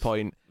at this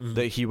point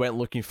that he went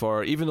looking for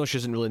her, even though she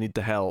doesn't really need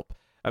the help.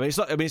 I mean, it's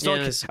not. I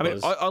mean,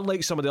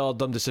 unlike some of the other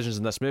dumb decisions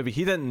in this movie,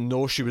 he didn't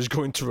know she was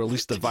going to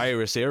release the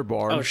virus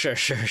airborne. Oh, sure.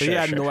 He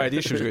had no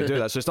idea she was going to do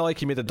that. So it's not like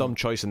he made a dumb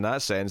choice in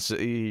that sense.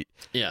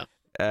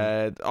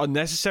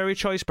 Unnecessary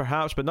choice,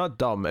 perhaps, but not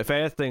dumb. If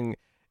anything,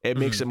 it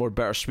makes it more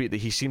bittersweet that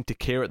he seemed to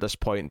care at this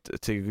point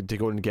to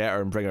go and get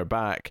her and bring her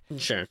back.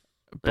 Sure,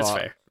 that's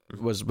fair.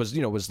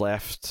 Was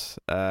left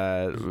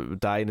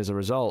dying as a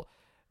result,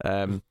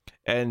 and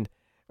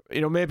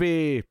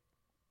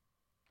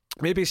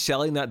maybe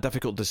selling that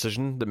difficult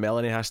decision that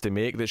Melanie has to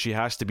make, that she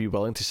has to be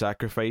willing to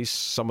sacrifice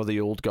some of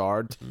the old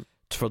guard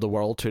for the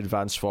world to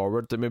advance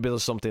forward. That maybe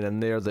there's something in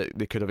there that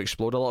they could have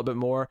explored a little bit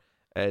more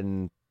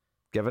and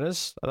given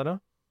us. I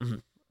don't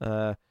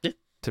know.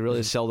 To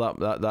really sell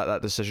that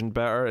decision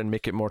better and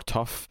make it more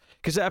tough,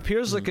 because it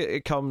appears like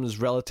it comes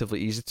relatively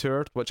easy to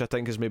her, which I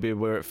think is maybe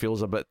where it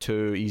feels a bit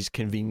too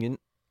convenient,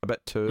 a bit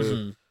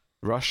too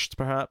rushed,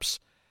 perhaps.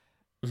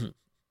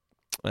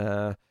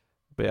 But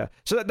yeah,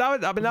 so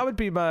that would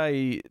be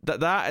my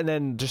that, and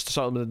then just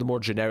some of the more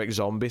generic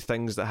zombie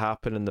things that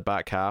happen in the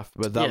back half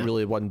with that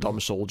really one dumb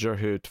soldier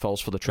who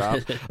falls for the trap.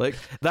 Like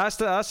that's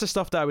the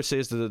stuff that I would say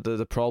is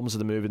the problems of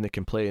the movie and the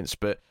complaints,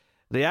 but.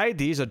 The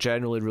IDs are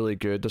generally really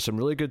good. There's some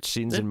really good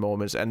scenes and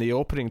moments, and the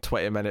opening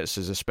 20 minutes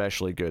is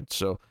especially good.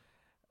 So,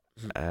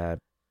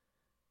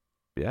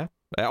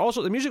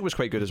 also, the music was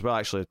quite good as well,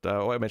 actually.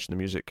 I mentioned the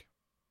music.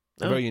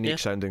 Very unique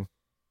sounding.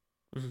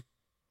 A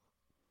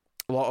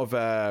lot of,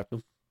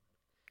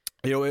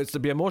 it's to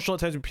be emotional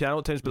at times, and piano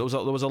at times, but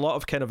there was a lot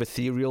of kind of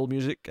ethereal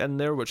music in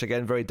there, which,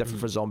 again, very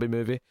different for a zombie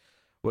movie,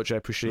 which I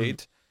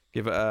appreciate.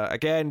 Give it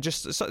again,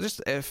 just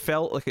it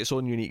felt like its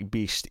own unique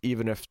beast,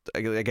 even if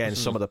again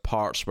some of the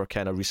parts were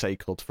kind of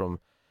recycled from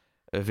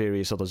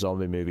various other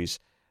zombie movies.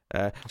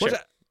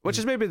 which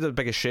is maybe the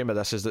biggest shame of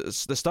this, is that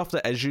the stuff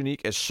that is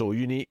unique is so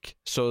unique.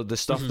 So the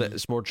stuff that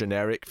is more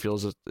generic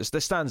feels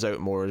this stands out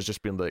more as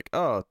just being like,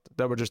 oh,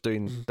 they were just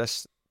doing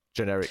this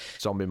generic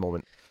zombie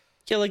moment.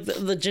 Yeah, like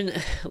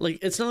like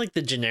it's not like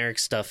the generic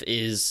stuff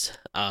is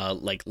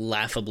like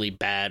laughably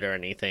bad or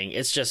anything.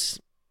 It's just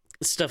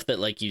stuff that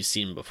like you've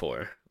seen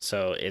before.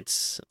 So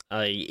it's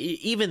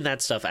even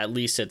that stuff, at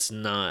least it's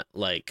not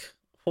like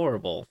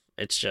horrible.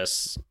 It's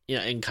just, you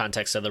know, in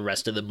context of the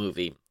rest of the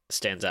movie,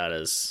 stands out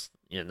as,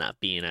 you know, not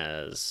being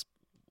as,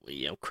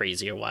 you know,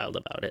 crazy or wild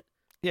about it.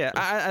 Yeah,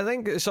 I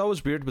think it's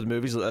always weird with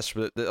movies like this,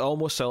 that they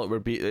almost sound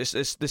like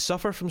they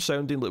suffer from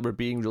sounding like we're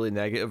being really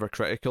negative or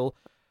critical.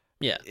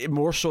 Yeah.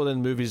 More so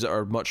than movies that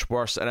are much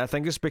worse. And I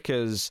think it's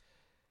because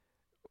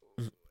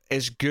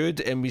it's good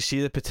and we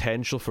see the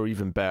potential for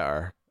even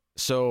better.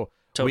 So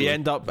we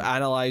end up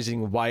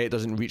analysing why it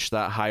doesn't reach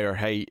that higher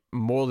height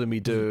more than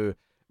we do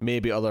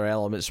maybe other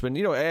elements, when,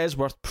 you know, it is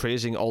worth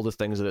praising all the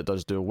things that it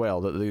does do well,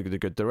 the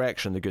good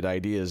direction, the good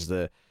ideas,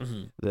 the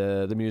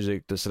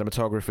music, the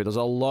cinematography. There's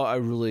a lot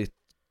of really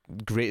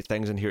great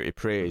things in here to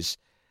praise.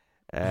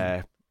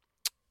 And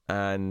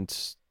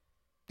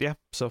yeah,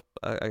 so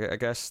I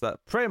guess that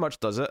pretty much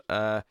does it.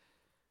 If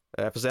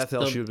there's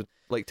anything else you would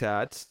like to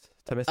add,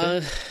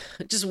 Timothy?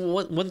 Just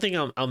one thing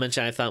I'll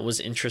mention I thought was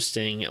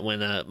interesting when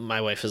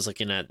my wife was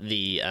looking at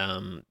the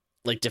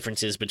like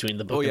differences between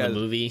the book and the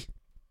movie.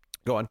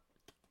 Go on.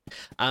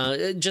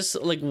 Just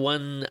like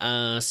one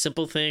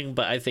simple thing,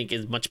 but I think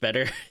is much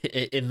better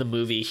in the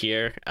movie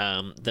here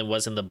than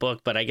was in the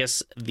book. But I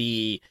guess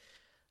the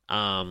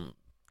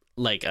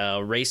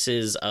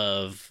races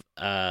of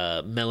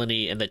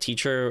Melanie and the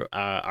teacher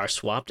are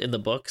swapped in the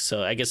book.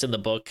 So I guess in the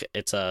book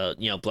it's a,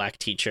 you know, black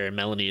teacher and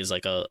Melanie is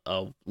like a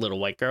little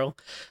white girl.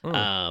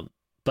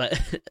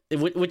 But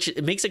which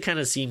it makes it kind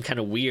of seem kind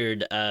of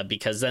weird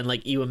because then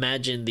like you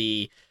imagine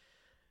the,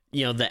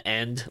 you know, the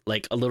end,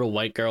 like a little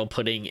white girl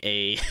putting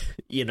a,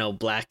 you know,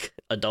 black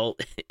adult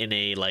in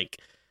a, like,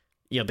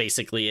 you know,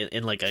 basically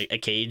in like a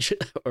cage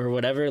or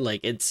whatever.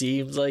 Like it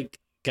seems like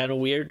kind of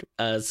weird.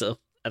 So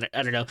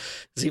I don't know.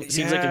 Seems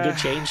like a good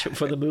change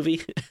for the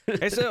movie.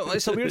 It's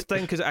a weird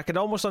thing because I can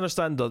almost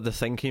understand the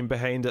thinking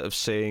behind it of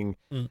saying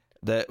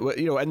that,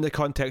 you know, in the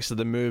context of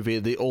the movie,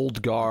 the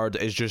old guard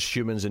is just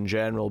humans in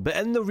general, but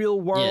in the real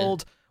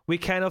world. Yeah. We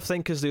kind of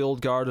think as the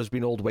old guard has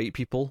been old white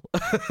people,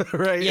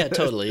 right? Yeah,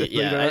 totally.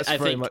 Yeah, that's I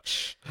very think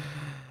much.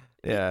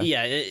 Yeah,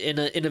 yeah.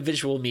 In a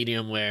visual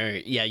medium where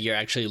you're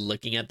actually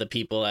looking at the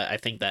people, I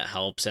think that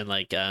helps. And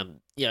like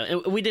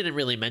we didn't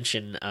really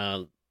mention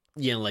the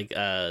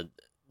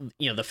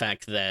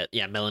fact that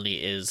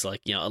Melanie is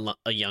like, you know,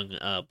 a young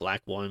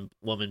black woman,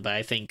 but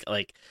I think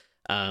like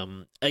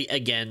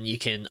again you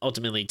can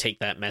ultimately take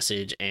that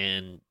message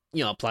and,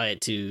 you know, apply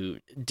it to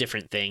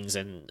different things,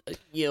 and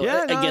you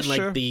know again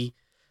like sure. The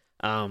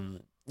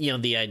you know,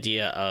 the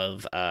idea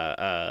of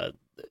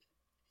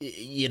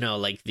you know,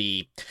 like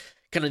the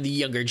kind of the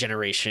younger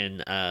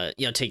generation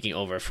you know, taking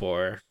over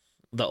for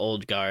the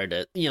old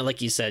guard, you know,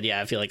 like you said,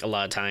 I feel like a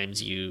lot of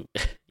times you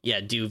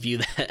do view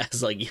that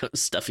as like, you know,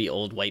 stuffy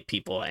old white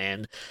people,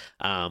 and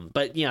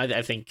but you know,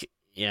 I think,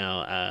 you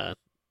know,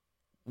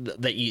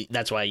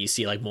 that's why you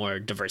see like more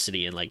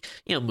diversity in like,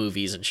 you know,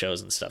 movies and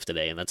shows and stuff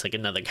today, and that's like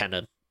another kind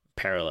of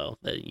parallel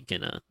that you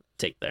can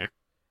take there.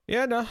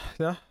 Yeah, no,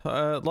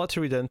 a lot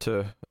to read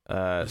into.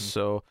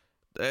 So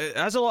it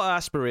has a lot of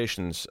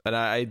aspirations, and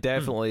I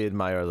definitely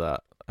admire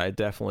that. I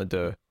definitely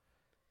do.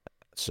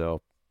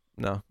 So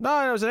no,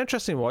 it was an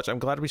interesting watch. I'm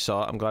glad we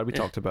saw it. I'm glad we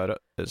talked about it.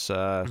 It's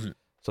something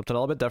a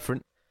little bit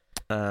different,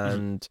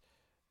 and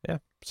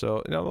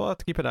so, you know, we'll have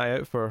to keep an eye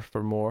out for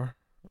more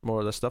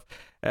of this stuff.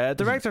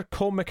 Director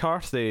Colm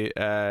McCarthy,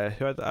 who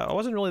I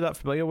wasn't really that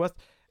familiar with.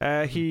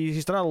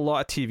 He's done a lot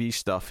of TV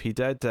stuff. He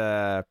did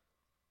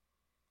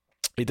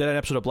an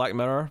episode of Black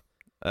Mirror.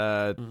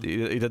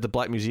 He did the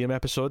Black Museum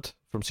episode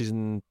from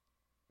season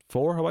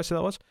 4, how I say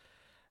that was.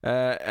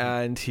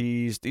 And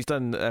he's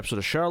done an episode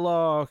of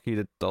Sherlock. He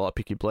did a lot of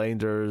Peaky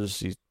Blinders.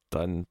 He's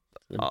done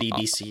the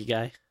BBC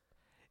guy.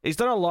 He's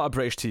done a lot of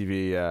British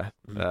TV.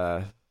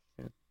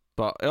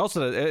 But he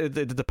also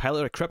did the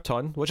pilot of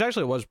Krypton, which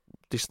actually was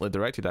decently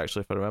directed,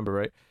 actually, if I remember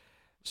right.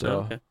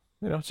 So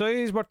you know, so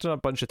he's worked on a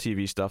bunch of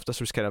TV stuff. This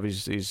was kind of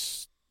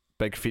his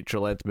big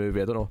feature-length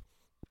movie. I don't know.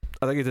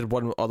 I think he did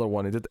one other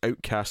one. He did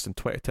Outcast in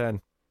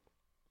 2010.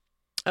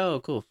 Oh,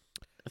 cool.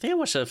 I think I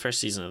watched the first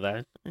season of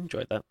that. I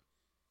enjoyed that.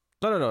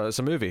 No. It's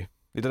a movie.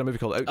 He did a movie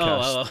called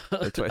Outcast.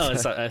 I thought you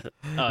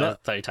were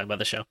talking about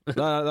the show.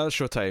 No, that's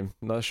Showtime.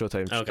 Not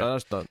Showtime. Okay. No,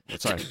 that's not.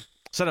 Sorry.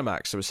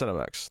 Cinemax. It was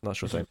Cinemax, not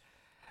Showtime.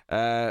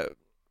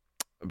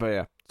 But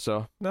yeah.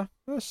 So, no,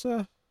 that's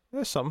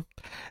something.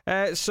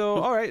 So,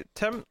 all right,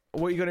 Tim,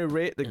 what are you going to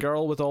rate The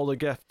Girl with All the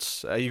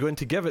Gifts? Are you going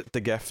to give it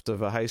the gift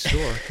of a high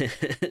score?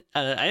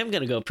 I am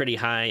going to go pretty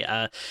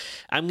high.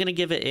 I'm going to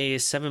give it a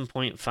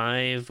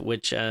 7.5,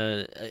 which,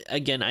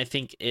 again, I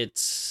think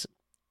it's...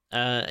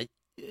 I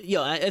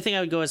think I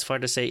would go as far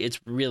to say it's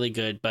really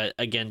good, but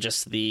again,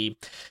 just the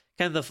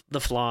kind of the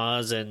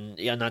flaws, and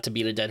not to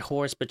beat a dead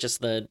horse, but just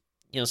the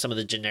some of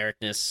the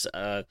genericness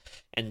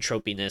and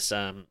tropiness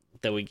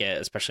that we get,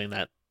 especially in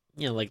that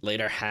like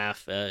later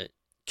half,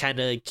 kind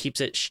of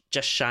keeps it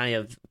just shy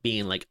of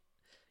being like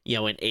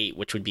an 8,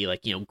 which would be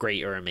like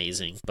great or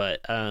amazing.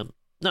 But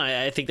no,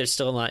 I think there's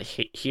still a lot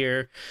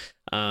here.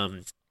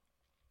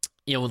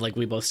 Like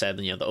we both said,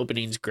 the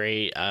opening's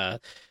great.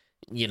 And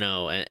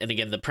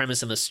again, the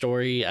premise and the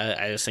story,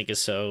 I just think is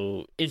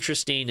so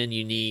interesting and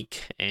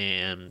unique,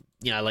 and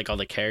I like all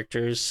the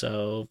characters.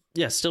 So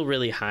yeah, still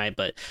really high.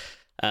 But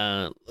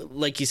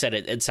like you said,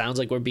 it sounds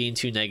like we're being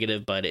too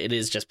negative, but it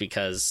is just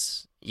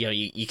because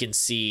you can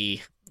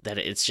see that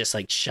it's just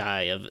like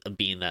shy of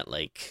being that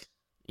like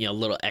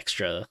little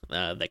extra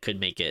that could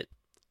make it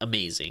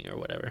amazing or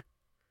whatever.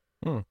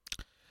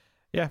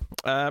 Yeah,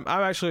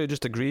 I actually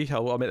just agree.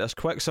 I'll make this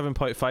quick.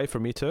 7.5 for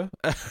me too.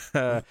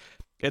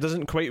 It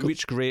doesn't quite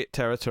reach great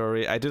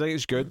territory. I do think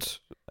it's good,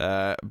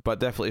 but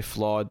definitely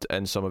flawed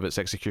in some of its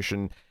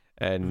execution.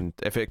 And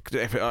if it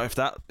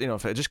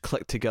just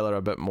clicked together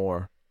a bit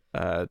more,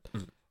 I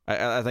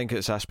think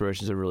its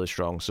aspirations are really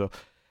strong. So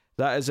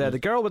that is The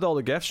Girl with All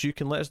the Gifts. You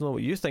can let us know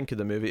what you think of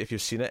the movie if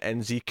you've seen it in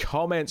the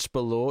comments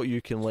below.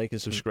 You can like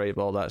and subscribe,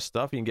 all that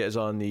stuff. You can get us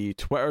on the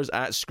Twitters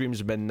at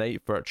Screams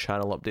Midnight for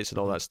channel updates and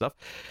all that stuff.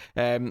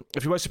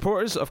 If you want to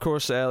support us, of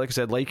course, like I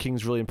said, liking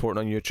is really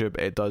important on YouTube.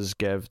 It does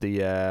give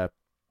the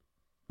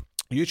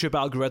YouTube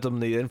algorithm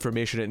the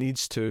information it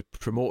needs to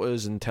promote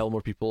us and tell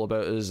more people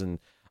about us and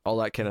all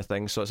that kind of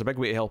thing. So it's a big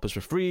way to help us for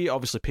free.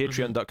 Obviously,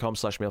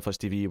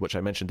 patreon.com/MailFuzzTV, which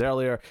I mentioned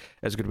earlier,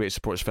 is a good way to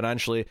support us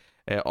financially.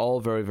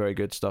 All very, very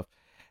good stuff.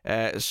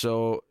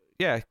 So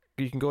yeah,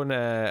 you can go and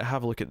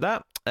have a look at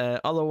that.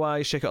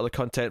 Otherwise, check out other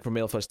content from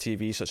MailFuzz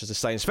TV, such as the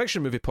science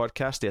fiction movie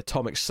podcast, The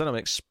Atomic Cinema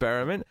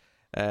Experiment.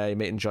 You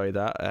might enjoy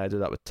that. I do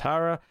that with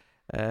Tara.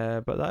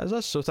 But that is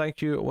us. So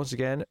thank you once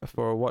again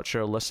for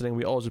watching or listening.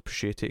 We always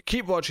appreciate it.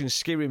 Keep watching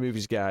scary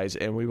movies, guys,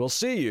 and we will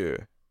see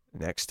you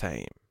next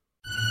time.